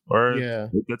believe. Or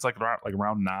that's like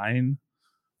round 9.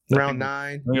 Round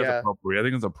 9. Yeah. I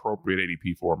think it's appropriate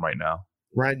ADP for him right now.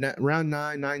 Right now, round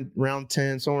 9, round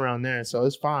 10, somewhere around there. So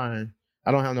it's fine.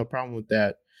 I don't have no problem with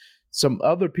that. Some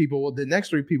other people, the next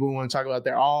 3 people we want to talk about,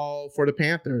 they're all for the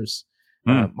Panthers.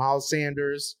 Miles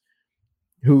Sanders,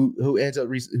 who ends up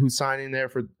who's signing there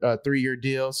for a 3-year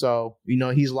deal. So,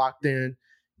 he's locked in.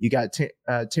 You got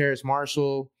Terrace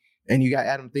Marshall and you got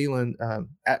Adam Thielen.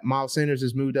 Miles Sanders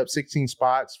has moved up 16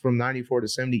 spots from 94 to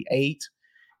 78,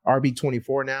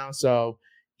 RB24 now. So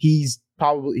he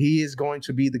is going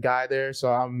to be the guy there.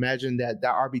 So I imagine that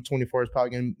RB24 is probably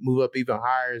going to move up even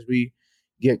higher as we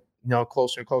get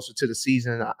closer and closer to the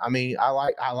season. I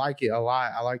like it a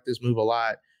lot. I like this move a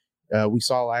lot. We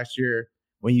saw last year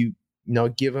when you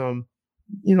give him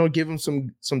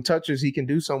some touches, he can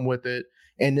do something with it.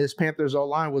 And this Panthers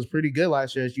O-line was pretty good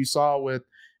last year, as you saw with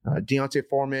Deontay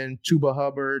Foreman, Chuba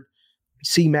Hubbard,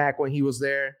 C-Mac when he was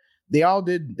there. They all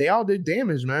did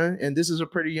damage, man. And this is a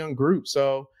pretty young group,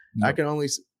 so I only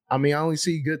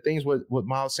see good things with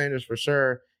Miles Sanders for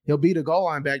sure. He'll be the goal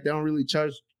line back. They don't really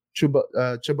charge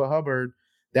Chuba Hubbard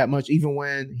that much, even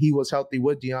when he was healthy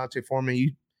with Deontay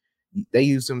Foreman. They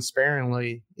used him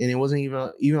sparingly, and it wasn't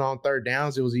even on third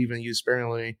downs. It was even used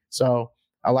sparingly. So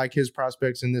I like his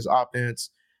prospects in this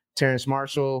offense. Terrace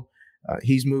Marshall,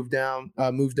 he's moved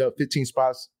up 15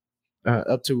 spots,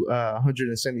 up to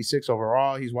 176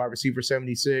 overall. He's wide receiver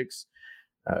 76.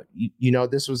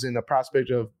 This was in the prospect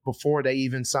of before they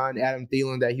even signed Adam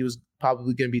Thielen that he was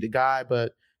probably going to be the guy.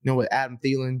 But with Adam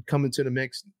Thielen coming to the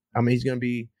mix, he's going to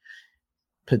be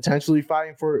potentially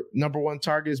fighting for number 1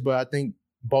 targets. But I think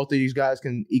both of these guys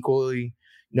can equally,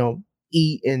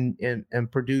 eat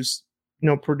and produce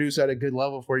at a good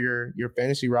level for your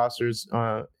fantasy rosters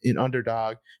in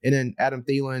Underdog. And then Adam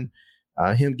Thielen,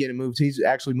 him getting moved, he's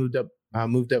actually moved up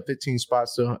 15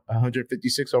 spots to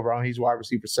 156 overall. He's wide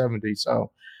receiver 70.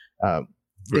 So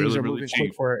things are moving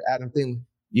quick for Adam Thielen.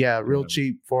 Yeah, real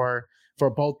cheap for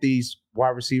both these wide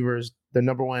receivers, the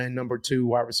number 1 and number 2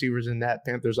 wide receivers in that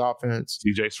Panthers offense.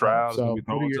 CJ Stroud's going to be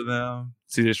throwing to them.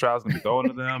 CJ Stroud's going to be throwing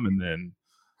to them. And then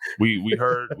we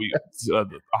heard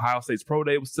Ohio State's pro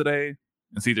day was today,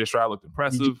 and CJ Stroud looked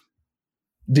impressive.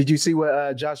 Did you see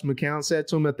what Josh McCown said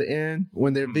to him at the end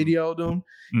when they videoed him?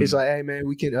 It's like, hey, man,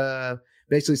 we can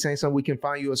basically saying something. We can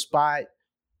find you a spot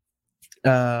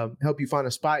help you find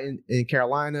a spot in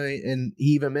Carolina. And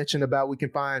he even mentioned about we can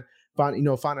find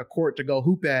a court to go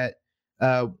hoop at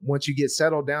once you get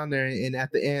settled down there. And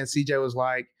at the end, CJ was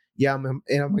like, "Yeah, I'm going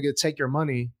to take your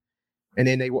money," and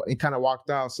then they kind of walked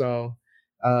out. So,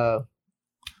 I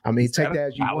mean, take that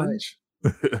as you want.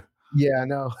 Yeah, I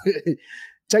know.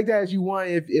 Take that as you want.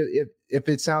 If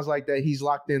it sounds like that he's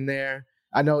locked in there.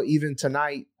 I know even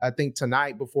tonight, I think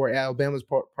tonight before Alabama's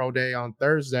pro day on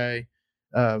Thursday,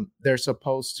 they're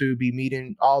supposed to be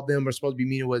meeting. All of them are supposed to be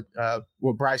meeting with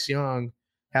Bryce Young,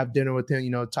 have dinner with him.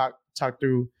 Talk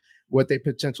through what they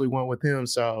potentially want with him.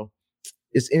 So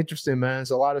it's interesting, man.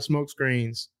 It's a lot of smoke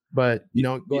screens, but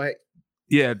go ahead.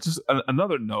 Yeah, just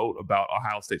another note about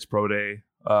Ohio State's pro day.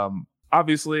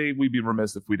 Obviously, we'd be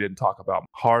remiss if we didn't talk about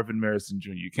Harvin Marison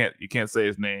Jr. You can't say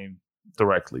his name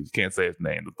directly. You can't say his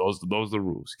name. Those are the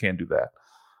rules. You can't do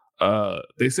that.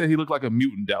 They said he looked like a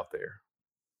mutant out there.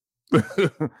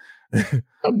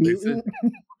 A mutant?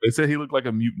 They said he looked like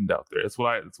a mutant out there. That's what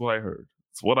I heard.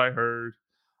 It's what I heard.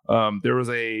 There was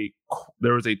a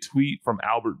tweet from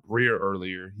Albert Breer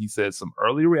earlier. He said some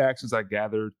early reactions I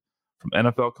gathered from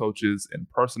NFL coaches and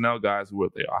personnel guys who were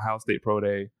at the Ohio State Pro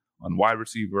Day on wide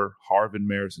receiver Harvin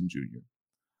Marison Jr.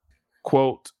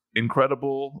 Quote,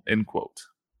 incredible, end quote.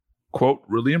 Quote,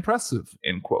 really impressive,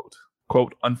 end quote.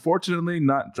 Quote, unfortunately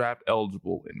not draft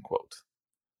eligible, end quote.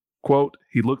 Quote,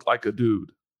 he looked like a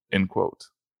dude, end quote.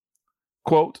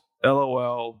 Quote,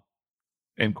 LOL,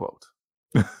 end quote.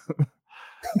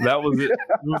 That was it. It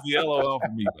was the LOL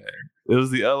for me, man. It was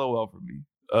the LOL for me.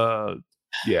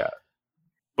 Yeah.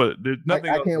 But there's nothing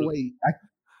else. I can't wait.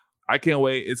 I can't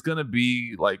wait. It's gonna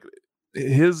be like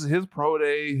his pro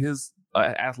day, his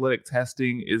athletic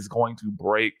testing is going to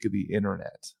break the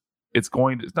internet. It's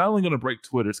not only going to break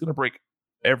Twitter, it's going to break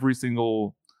every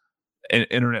single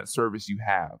internet service you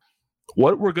have.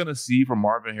 What we're going to see from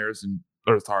Harvin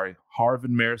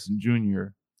Marison Jr.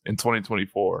 in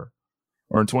 2024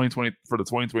 or in 2020 for the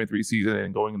 2023 season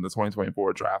and going into the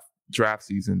 2024 draft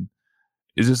season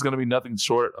is just going to be nothing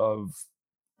short of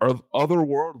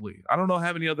otherworldly. I don't know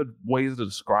how many other ways to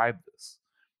describe this.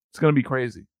 It's going to be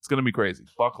crazy. It's going to be crazy.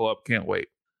 Buckle up. Can't wait.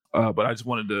 But I just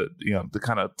wanted to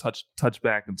kind of touch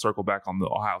back and circle back on the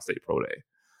Ohio State Pro Day.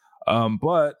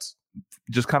 But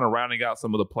just kind of rounding out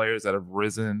some of the players that have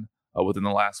risen within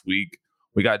the last week.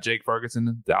 We got Jake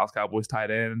Ferguson, Dallas Cowboys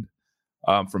tight end,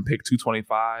 from pick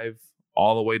 225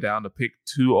 all the way down to pick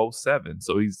 207.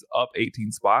 So he's up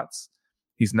 18 spots.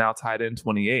 He's now tight end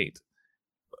 28.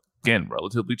 Again,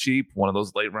 relatively cheap. One of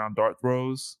those late round dart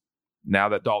throws. Now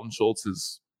that Dalton Schultz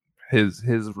his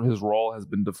role has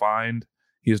been defined,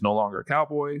 he is no longer a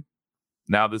Cowboy.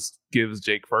 Now this gives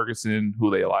Jake Ferguson,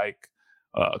 who they like,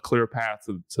 a clear path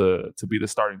to be the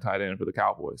starting tight end for the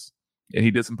Cowboys. And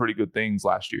he did some pretty good things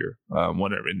last year,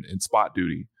 whenever in spot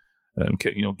duty,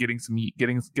 getting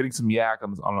some yak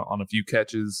on a few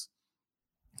catches,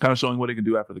 kind of showing what he can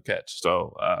do after the catch.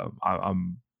 So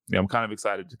I'm kind of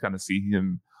excited to kind of see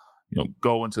him,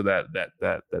 go into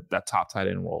that top tight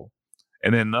end role.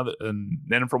 And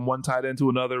then from one tight end to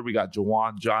another, we got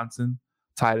Juwan Johnson,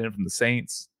 tight end from the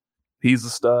Saints. He's a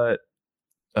stud.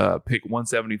 Pick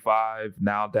 175,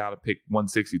 now down to pick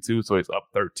 162, so he's up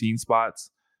 13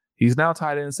 spots. He's now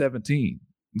tight end 17,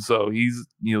 so he's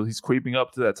creeping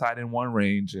up to that tight end 1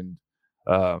 range. And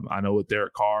I know with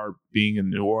Derek Carr being in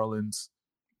New Orleans,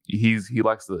 he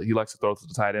likes to throw to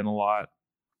the tight end a lot.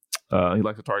 He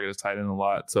likes to target his tight end a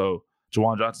lot. So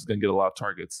Juwan Johnson's going to get a lot of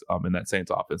targets in that Saints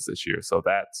offense this year. So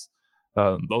that's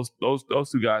those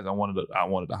two guys I wanted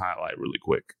to highlight really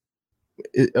quick.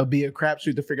 It'll be a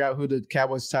crapshoot to figure out who the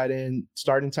Cowboys starting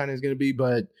tight end is going to be.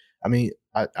 But I mean,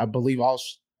 I believe all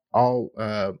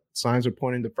signs are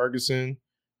pointing to Ferguson,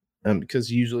 because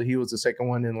usually he was the second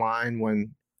one in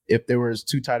line if there was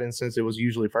 2 tight ends, since it was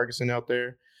usually Ferguson out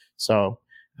there. So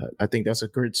I think that's a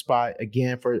good spot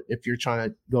again for if you're trying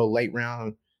to go late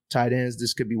round tight ends.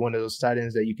 This could be one of those tight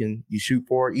ends that you shoot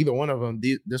for, either one of them,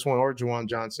 this one or Juwan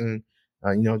Johnson.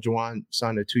 Juwan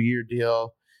signed a 2-year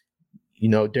deal.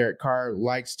 Derek Carr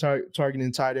likes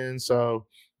targeting tight ends. So,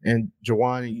 and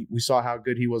Juwan, we saw how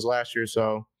good he was last year.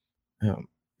 So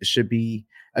it should be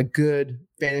a good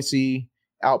fantasy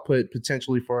output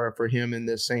potentially for him in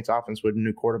this Saints offense with a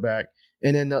new quarterback.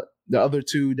 And then the other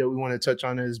two that we want to touch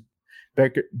on is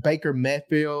Baker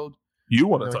Mayfield. You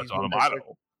want to touch on him? I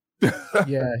don't.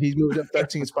 Yeah, he's moved up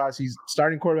 13 spots. He's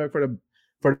starting quarterback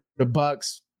for the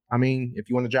Bucks. I mean, if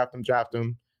you want to draft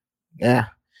him. Yeah.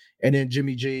 And then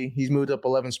Jimmy G, he's moved up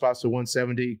 11 spots to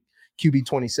 170. QB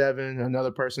 27, another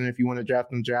person, if you want to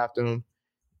draft him.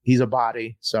 he's a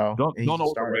body. So Don't know what the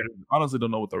starter. Raiders. Honestly,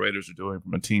 don't know what the Raiders are doing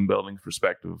from a team building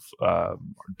perspective. Are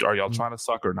y'all trying to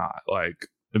suck or not? Like,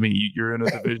 I mean, you're in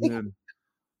a division.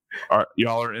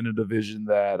 Y'all are in a division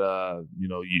that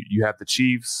you have the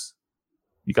Chiefs,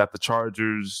 you got the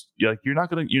Chargers. You're not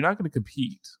gonna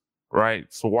compete, right?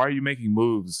 So why are you making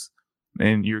moves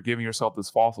and you're giving yourself this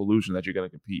false illusion that you're gonna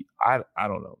compete? I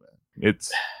don't know, man.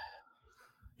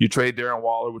 You trade Darren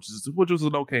Waller, which was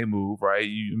an okay move, right?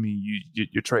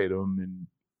 You trade him,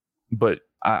 but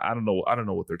I don't know. I don't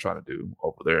know what they're trying to do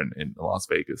over there in Las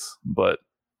Vegas, but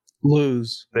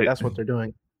lose. That's what they're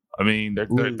doing. I mean,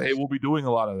 they will be doing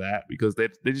a lot of that because they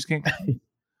just can't compete.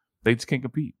 They just can't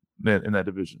compete in that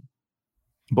division.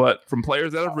 But from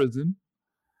players that have risen,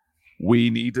 we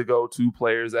need to go to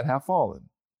players that have fallen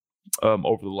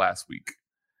over the last week.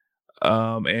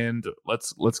 And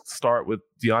let's start with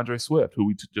DeAndre Swift, who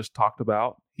we just talked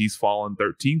about. He's fallen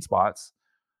 13 spots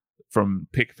from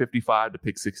pick 55 to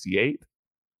pick 68.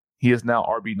 He is now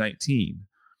RB 19.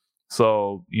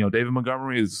 So, David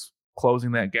Montgomery is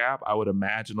closing that gap. I would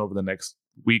imagine over the next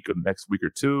week or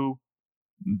two,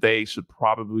 they should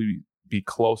probably be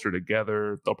closer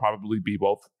together. They'll probably be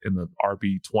both in the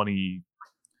RB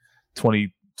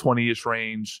 20-ish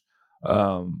range.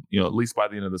 At least by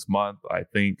the end of this month, I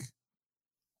think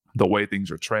the way things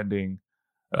are trending,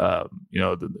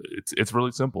 it's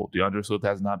really simple. DeAndre Swift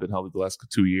has not been healthy the last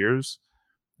 2 years,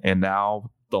 and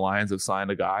now the Lions have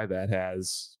signed a guy that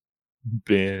has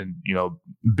been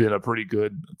a pretty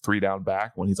good 3-down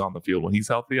back when he's on the field, when he's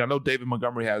healthy. I know David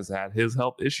Montgomery has had his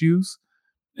health issues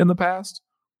in the past,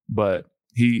 but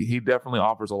he definitely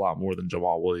offers a lot more than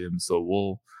Jamal Williams. So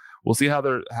we'll see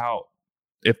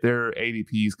if their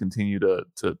ADPs continue to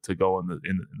go in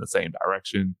the same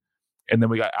direction. And then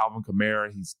we got Alvin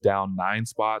Kamara. He's down 9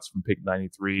 spots from pick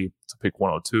 93 to pick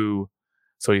 102.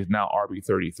 So he's now RB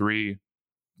 33.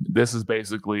 This is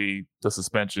basically the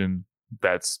suspension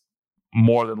that's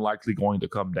more than likely going to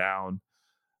come down.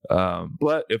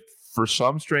 But if for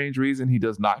some strange reason he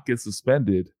does not get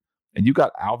suspended and you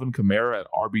got Alvin Kamara at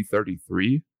RB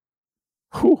 33,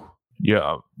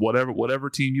 whatever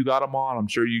team you got him on, I'm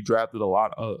sure you drafted a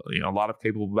lot of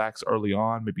capable backs early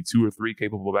on, maybe 2 or 3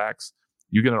 capable backs.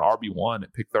 You get an RB1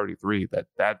 at pick 33,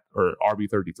 or RB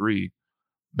 33,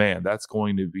 man, that's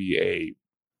going to be a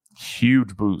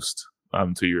huge boost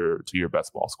to your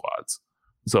best ball squads.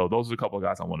 So those are a couple of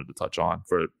guys I wanted to touch on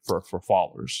for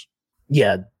fallers.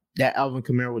 Yeah, that Alvin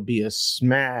Kamara would be a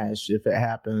smash if it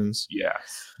happens.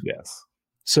 Yes.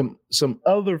 Some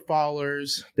other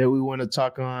fallers that we want to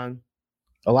talk on.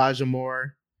 Elijah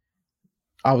Moore.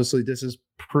 Obviously, this is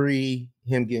pre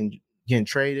him getting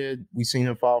traded. We've seen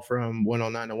him fall from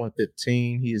 109 to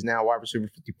 115. He is now wide receiver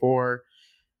 54.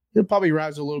 He'll probably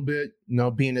rise a little bit,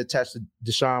 being attached to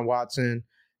Deshaun Watson.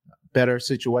 Better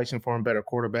situation for him, better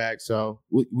quarterback. So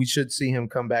we should see him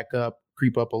come back up,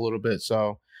 creep up a little bit.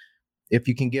 So if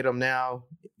you can get him now,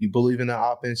 you believe in the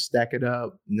offense, stack it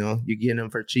up. You're getting him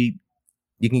for cheap.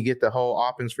 You can get the whole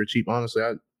offense for cheap. Honestly,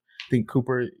 I think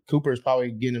Cooper is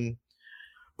probably getting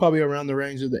around the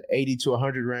range of the 80 to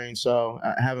 100 range. So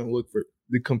I haven't looked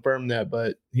to confirm that,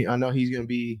 but I know he's going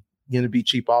to be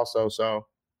cheap also. So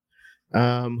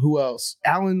who else?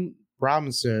 Allen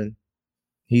Robinson.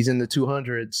 He's in the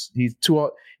 200s. He's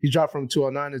dropped from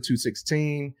 209 to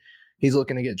 216. He's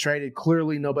looking to get traded.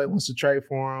 Clearly, nobody wants to trade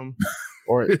for him,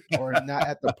 or not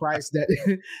at the price that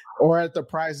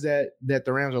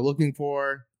the Rams are looking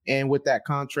for, and with that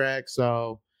contract.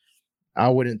 So I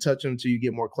wouldn't touch him until you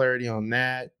get more clarity on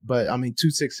that. But I mean,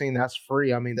 216, that's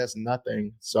free. I mean, that's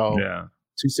nothing. So yeah,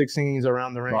 216 is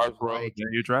around the range of like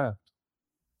you draft.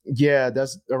 Yeah,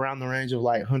 that's around the range of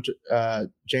like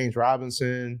James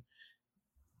Robinson,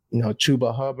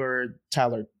 Chuba Hubbard,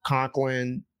 Tyler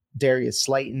Conklin, Darius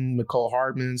Slayton, Mecole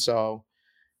Hardman. So,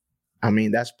 I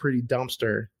mean, that's pretty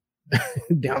dumpster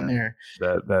down there.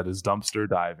 That is dumpster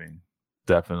diving,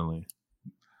 definitely.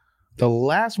 The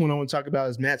last one I want to talk about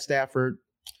is Matt Stafford,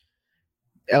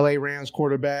 LA Rams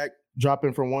quarterback,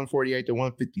 dropping from 148 to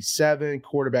 157,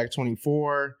 quarterback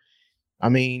 24. I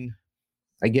mean,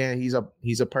 again, he's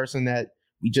a person that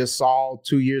we just saw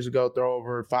 2 years ago throw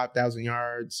over 5,000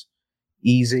 yards.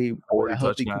 Easy with a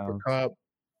healthy Cooper Kupp.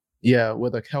 Yeah,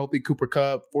 with a healthy Cooper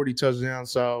Kupp, 40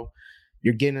 touchdowns. So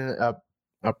you're getting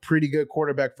a pretty good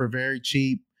quarterback for very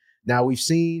cheap. Now I've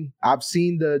seen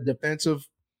the defensive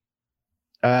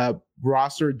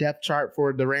roster depth chart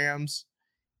for the Rams.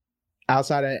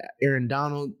 Outside of Aaron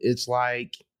Donald, it's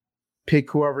like pick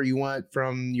whoever you want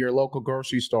from your local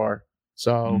grocery store.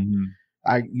 So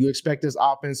you expect this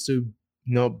offense to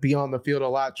be on the field a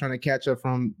lot, trying to catch up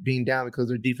from being down because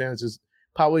their defense is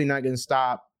probably not going to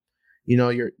stop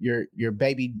your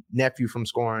baby nephew from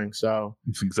scoring. So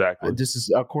exactly,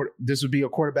 this would be a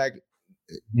quarterback,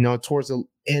 towards the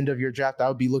end of your draft I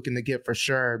would be looking to get for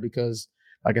sure, because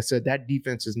like I said, that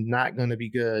defense is not going to be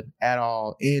good at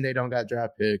all, and they don't got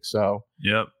draft picks. So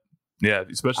yeah,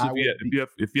 especially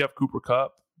if you have Cooper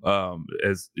Kupp,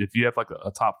 as if you have like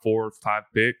a top 4 or 5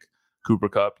 pick, Cooper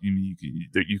Kupp, you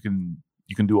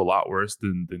can do a lot worse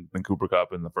than Cooper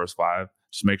Kupp in the first 5.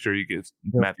 Just make sure you get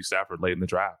Matthew Stafford late in the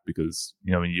draft, because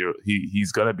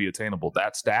he's going to be attainable.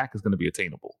 That stack is going to be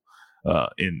attainable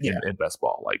in best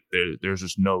ball. Like there's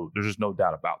just no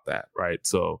doubt about that, right?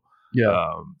 So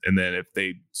and then if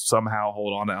they somehow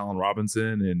hold on to Allen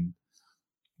Robinson, and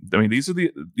I mean these are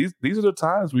the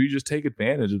times where you just take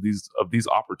advantage of these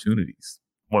opportunities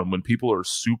when people are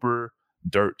super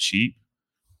dirt cheap.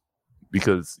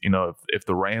 Because if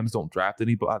the Rams don't draft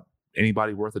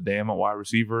anybody worth a damn at wide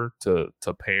receiver to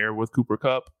pair with Cooper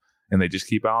Kupp, and they just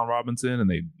keep Allen Robinson and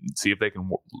they see if they can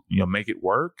make it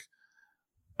work.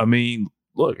 I mean,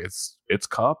 look, it's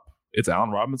Kupp, it's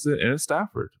Allen Robinson, and it's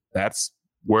Stafford. That's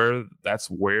where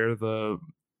the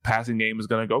passing game is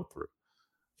going to go through.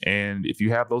 And if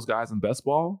you have those guys in best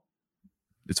ball,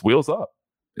 it's wheels up.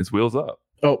 It's wheels up.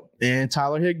 Oh, and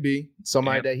Tyler Higbee,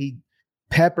 somebody that he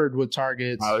peppered with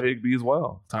targets. Tyler Higbee as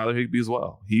well.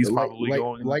 He's probably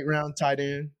going late round tight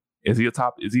end. Is he in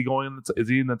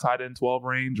the tight end 12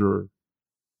 range, or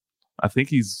I think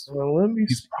he's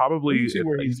probably at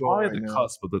the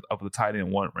cusp of the tight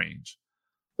end 1 range.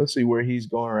 Let's see where he's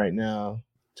going right now.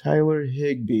 Tyler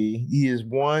Higbee. He is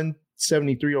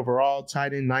 173 overall,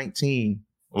 tight end 19.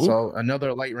 Ooh. So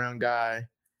another late round guy.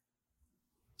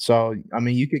 So I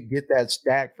mean, you could get that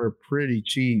stack for pretty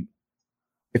cheap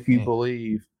if you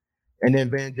believe. And then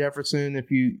Van Jefferson,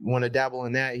 if you want to dabble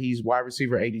in that, he's wide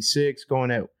receiver 86, going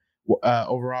at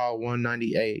overall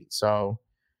 198. So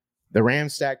the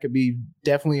Rams stack could be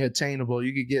definitely attainable.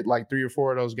 You could get like 3 or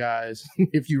 4 of those guys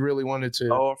if you really wanted to.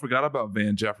 Oh, I forgot about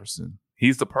Van Jefferson.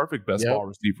 He's the perfect best ball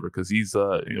receiver because he's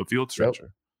a field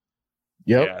stretcher.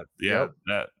 Yep.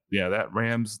 That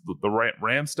Rams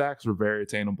Ram stacks are very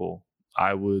attainable.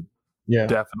 I would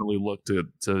definitely look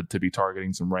to be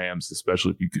targeting some Rams,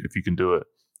 especially if you can do it.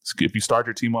 If you start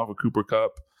your team off with Cooper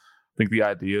Kupp, I think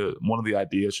one of the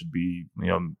ideas should be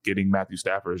getting Matthew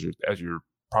Stafford as your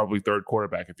probably third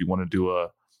quarterback if you want to do a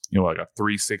like a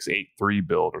 3-6-8-3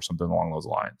 build or something along those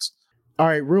lines. All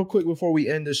right, real quick before we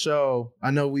end the show,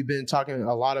 I know we've been talking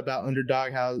a lot about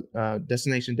Underdog, how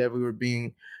Destination Dev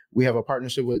we have a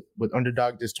partnership with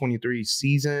Underdog this 23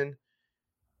 season.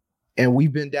 And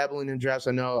we've been dabbling in drafts.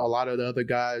 I know a lot of the other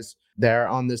guys that are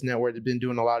on this network have been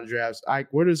doing a lot of drafts. Ike,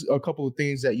 what is a couple of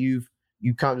things that you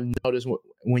kind of noticed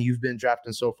when you've been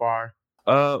drafting so far?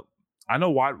 I know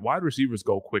wide receivers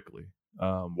go quickly.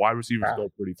 Wide receivers go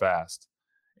pretty fast,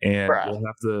 and you'll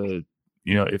have to,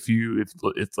 if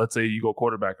let's say you go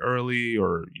quarterback early,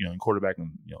 or quarterback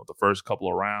in the first couple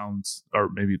of rounds, or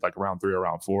maybe like round 3 or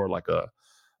round 4, like a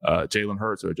Jalen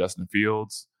Hurts or Justin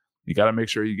Fields. You got to make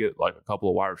sure you get like a couple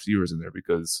of wide receivers in there,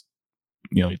 because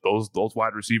those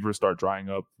wide receivers start drying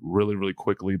up really, really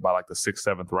quickly by like the 6th,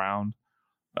 7th round.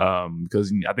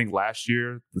 Because I think last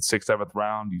year, the 6th, 7th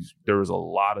round, there was a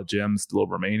lot of gems still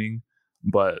remaining,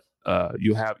 but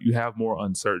you have more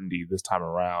uncertainty this time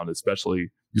around. Especially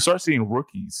you start seeing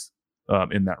rookies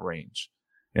in that range,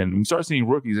 and when you start seeing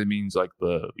rookies, it means like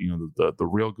the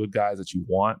real good guys that you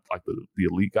want, like the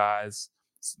elite guys.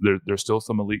 There's still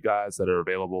some elite guys that are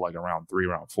available like around 3,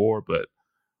 round 4, but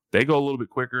they go a little bit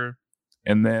quicker.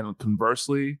 And then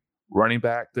conversely, running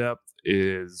back depth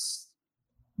is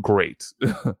great.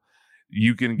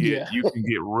 You can get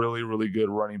really, really good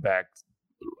running back.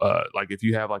 Like if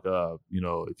you have like a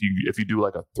if you do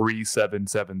like a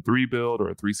 3-7-7-3 build or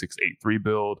a 3-6-8-3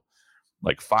 build,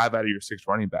 like 5 out of your 6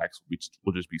 running backs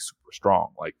will just be super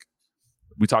strong. Like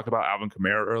we talked about Alvin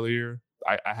Kamara earlier.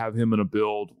 I have him in a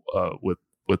build with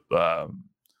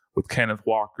Kenneth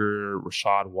Walker,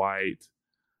 Rashad White,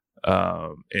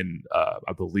 and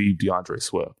I believe DeAndre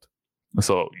Swift.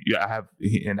 So I have,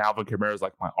 and Alvin Kamara is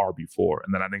like my RB4,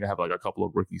 and then I think I have like a couple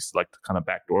of rookies like to kind of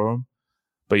backdoor them.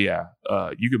 But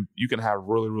you can have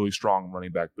really, really strong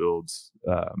running back builds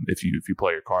if you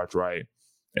play your cards right.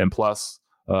 And plus,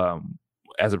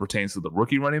 as it pertains to the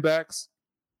rookie running backs,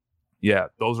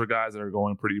 those are guys that are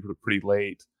going pretty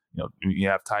late. You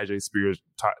have Tyjae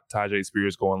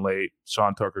Spears going late,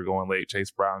 Sean Tucker going late, Chase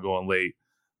Brown going late,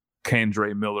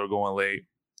 Kendre Miller going late.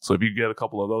 So if you get a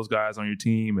couple of those guys on your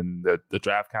team, and the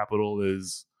draft capital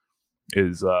is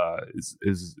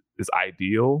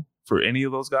ideal for any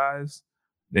of those guys,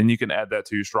 then you can add that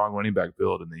to your strong running back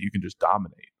build, and then you can just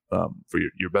dominate. For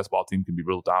your best ball team can be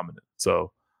real dominant.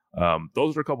 So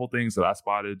Those are a couple things that I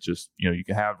spotted. Just, you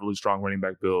can have really strong running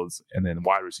back builds, and then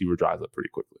wide receiver dries up pretty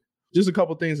quickly. Just a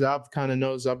couple things that I've kind of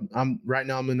noticed. I'm right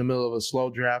now. I'm in the middle of a slow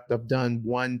draft. I've done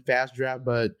one fast draft,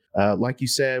 but like you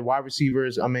said, wide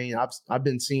receivers. I mean, I've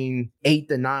been seeing 8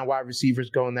 to 9 wide receivers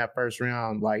go in that first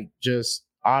round, like just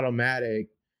automatic.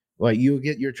 Like you'll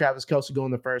get your Travis Kelce go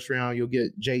in the first round, you'll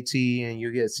get JT, and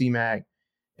you'll get C-Mac,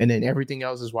 and then everything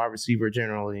else is wide receiver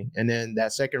generally. And then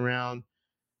that second round,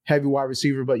 heavy wide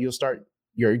receiver, but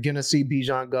you're gonna see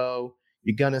Bijan go,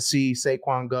 you're gonna see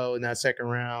Saquon go in that second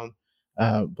round.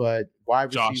 But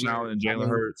wide receiver, Josh Allen and Jalen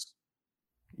Hurts.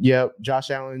 Yep,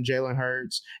 Josh Allen, Jalen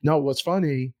Hurts. No, what's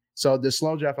funny? So the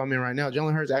slow draft I'm in right now,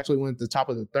 Jalen Hurts actually went to the top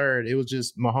of the third. It was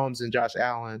just Mahomes and Josh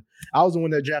Allen. I was the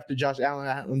one that drafted Josh Allen.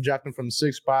 I'm drafting from the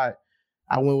 6th spot.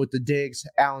 I went with the Diggs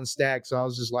Allen stack. So I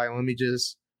was just like, let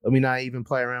me not even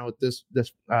play around with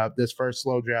this first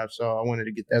slow draft. So I wanted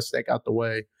to get that stack out the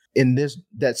way. In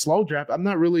that slow draft, I'm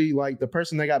not really like the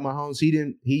person that got Mahomes.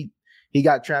 He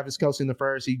got Travis Kelce in the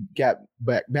first. He got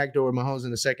backdoor Mahomes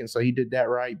in the second, so he did that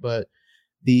right. But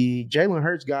the Jalen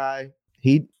Hurts guy,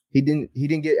 he didn't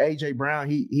get AJ Brown.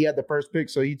 He had the first pick,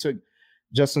 so he took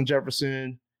Justin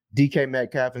Jefferson, DK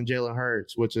Metcalf, and Jalen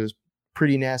Hurts, which is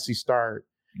pretty nasty start.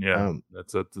 Yeah,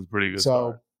 that's a pretty good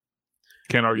start.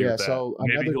 Can't argue with that. So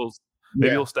maybe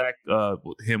he'll stack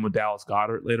him with Dallas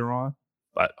Goedert later on.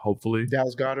 But hopefully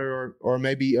Dallas Goedert or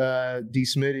maybe D.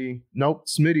 Smitty. Nope,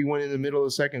 Smitty went in the middle of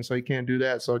the second, so he can't do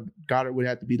that. So Goddard would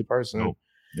have to be the person. Nope.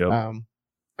 Yep.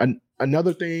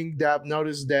 Another thing that I've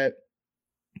noticed that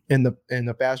in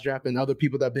the fast draft and other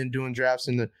people that have been doing drafts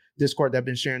in the Discord that have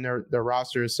been sharing their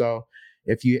rosters. So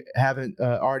if you haven't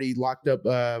already locked up,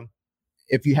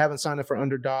 if you haven't signed up for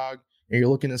Underdog and you're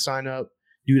looking to sign up,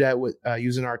 do that with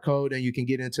using our code, and you can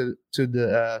get into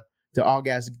the All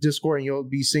Gas Discord, and you'll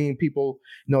be seeing people,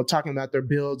 talking about their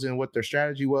builds and what their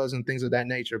strategy was and things of that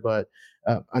nature. But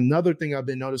another thing I've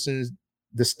been noticing is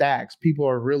the stacks. People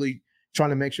are really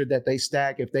trying to make sure that they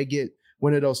stack. If they get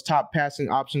one of those top passing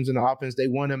options in the offense, they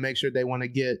want to make sure they want to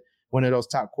get one of those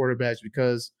top quarterbacks,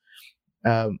 because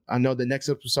I know the next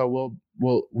episode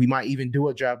we might even do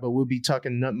a draft, but we'll be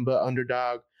talking nothing but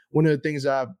Underdog. One of the things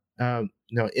I've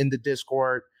in the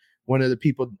Discord, one of the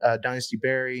people, Dynasty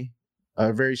Barry,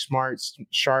 a very smart,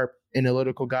 sharp,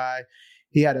 analytical guy.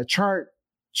 He had a chart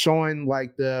showing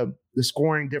like the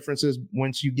scoring differences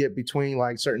once you get between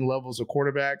like certain levels of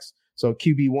quarterbacks. So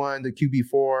QB1 to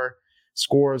QB4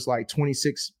 scores like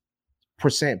 26%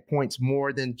 points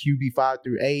more than QB5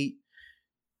 through 8,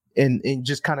 and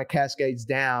just kind of cascades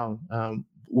down.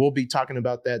 We'll be talking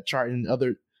about that chart and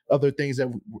other things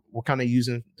that we're kind of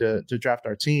using to draft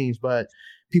our teams, but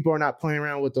people are not playing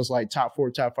around with those like top 4,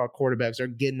 top 5 quarterbacks. They're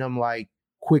getting them like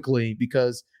quickly,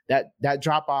 because that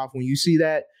drop off, when you see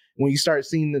that, when you start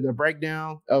seeing the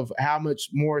breakdown of how much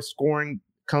more scoring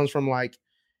comes from like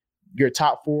your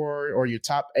top 4 or your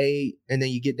top 8, and then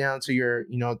you get down to your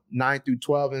 9 through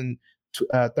 12 and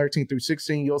 13 through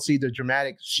 16, you'll see the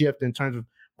dramatic shift in terms of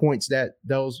points that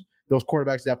those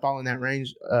quarterbacks that fall in that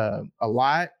range a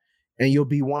lot, and you'll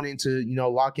be wanting to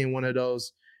lock in one of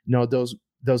those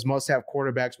those must-have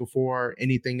quarterbacks before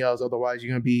anything else. Otherwise,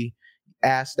 you're going to be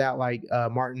asked out like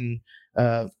Martin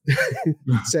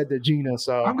said to Gina.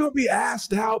 So I'm going to be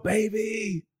asked out,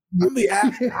 baby. I'm going to be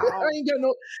asked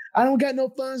out. I don't got no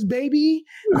funds, baby.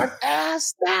 I'm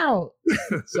asked out.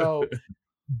 So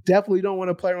definitely don't want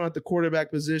to play around with the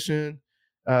quarterback position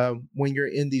when you're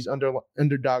in these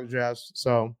underdog drafts.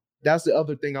 So that's the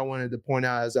other thing I wanted to point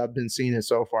out as I've been seeing it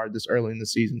so far this early in the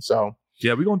season. So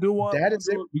yeah, we're gonna do one. We're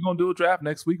gonna do a draft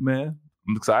next week, man.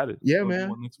 I'm excited. Yeah,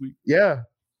 man. Next week. Yeah,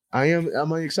 I am.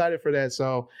 I'm excited for that.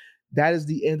 So that is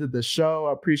the end of the show.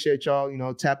 I appreciate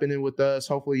y'all, tapping in with us.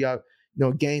 Hopefully y'all,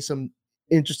 gain some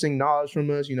interesting knowledge from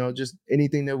us. Just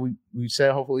anything that we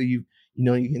said. Hopefully you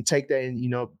can take that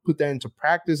and put that into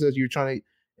practice as you're trying to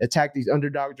attack these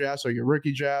underdog drafts or your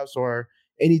rookie drafts or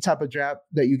any type of draft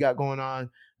that you got going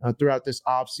on throughout this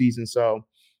off season. So,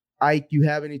 Ike, you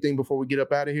have anything before we get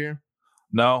up out of here?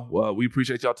 No, we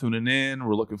appreciate y'all tuning in.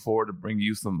 We're looking forward to bringing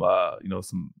you some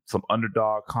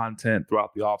underdog content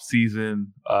throughout the off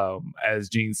season. As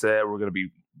Gene said, we're gonna be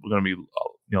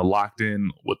locked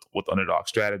in with underdog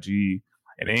strategy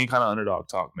and any kind of underdog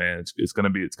talk, man. It's gonna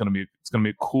be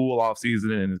a cool off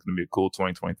season, and it's gonna be a cool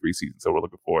 2023 season. So we're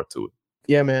looking forward to it.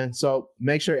 Yeah, man. So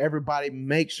make sure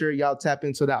y'all tap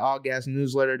into that All Gas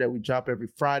newsletter that we drop every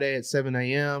Friday at 7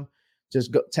 a.m.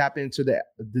 Just go tap into the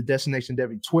Destination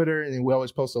Devy Twitter, and then we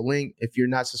always post a link. If you're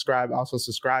not subscribed, also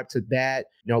subscribe to that.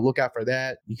 Look out for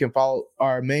that. You can follow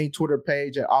our main Twitter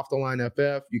page at Off the Line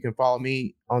FF. You can follow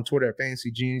me on Twitter at Fantasy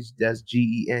Genius. That's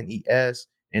GENES.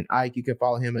 And Ike, you can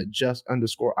follow him at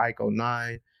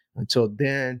just_Ike09. Until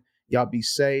then, y'all be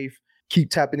safe. Keep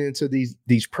tapping into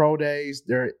these pro days.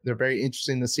 They're very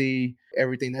interesting to see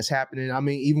everything that's happening. I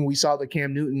mean, even we saw the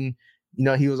Cam Newton,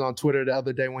 he was on Twitter the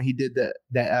other day when he did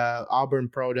that Auburn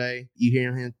pro day. You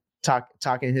hear him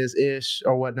talking his ish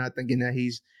or whatnot, thinking that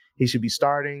he should be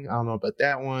starting. I don't know about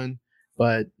that one,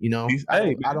 but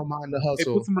I don't mind the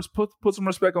hustle. Hey, put some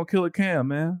respect on Killer Cam,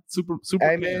 man. Super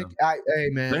hey, Cam.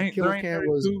 Man, Killer Cam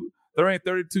was. There ain't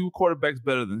 32 quarterbacks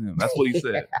better than him. That's what he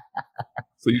said.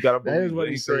 So you got to believe that is what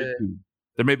he said. 32.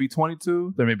 There may be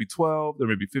 22, there may be 12, there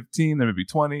may be 15, there may be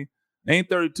 20. Ain't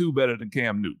 32 better than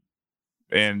Cam Newton.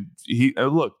 And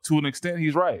look, to an extent,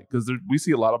 he's right, because we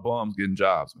see a lot of bums getting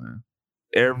jobs, man.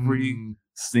 Every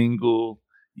single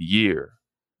year,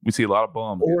 we see a lot of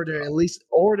bums. Or they're at least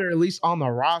on the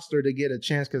roster to get a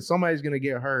chance, because somebody's gonna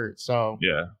get hurt. So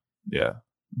yeah.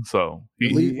 So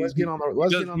let's get on the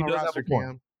roster,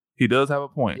 Cam. He does have a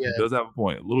point. Yeah. He does have a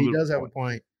point. He does have a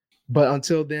point. But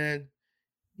until then,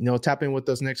 tap in with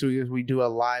us next week as we do a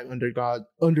live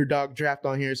underdog draft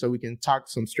on here, so we can talk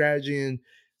some strategy and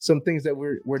some things that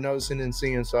we're noticing and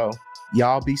seeing. So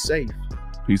y'all be safe.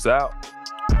 Peace out.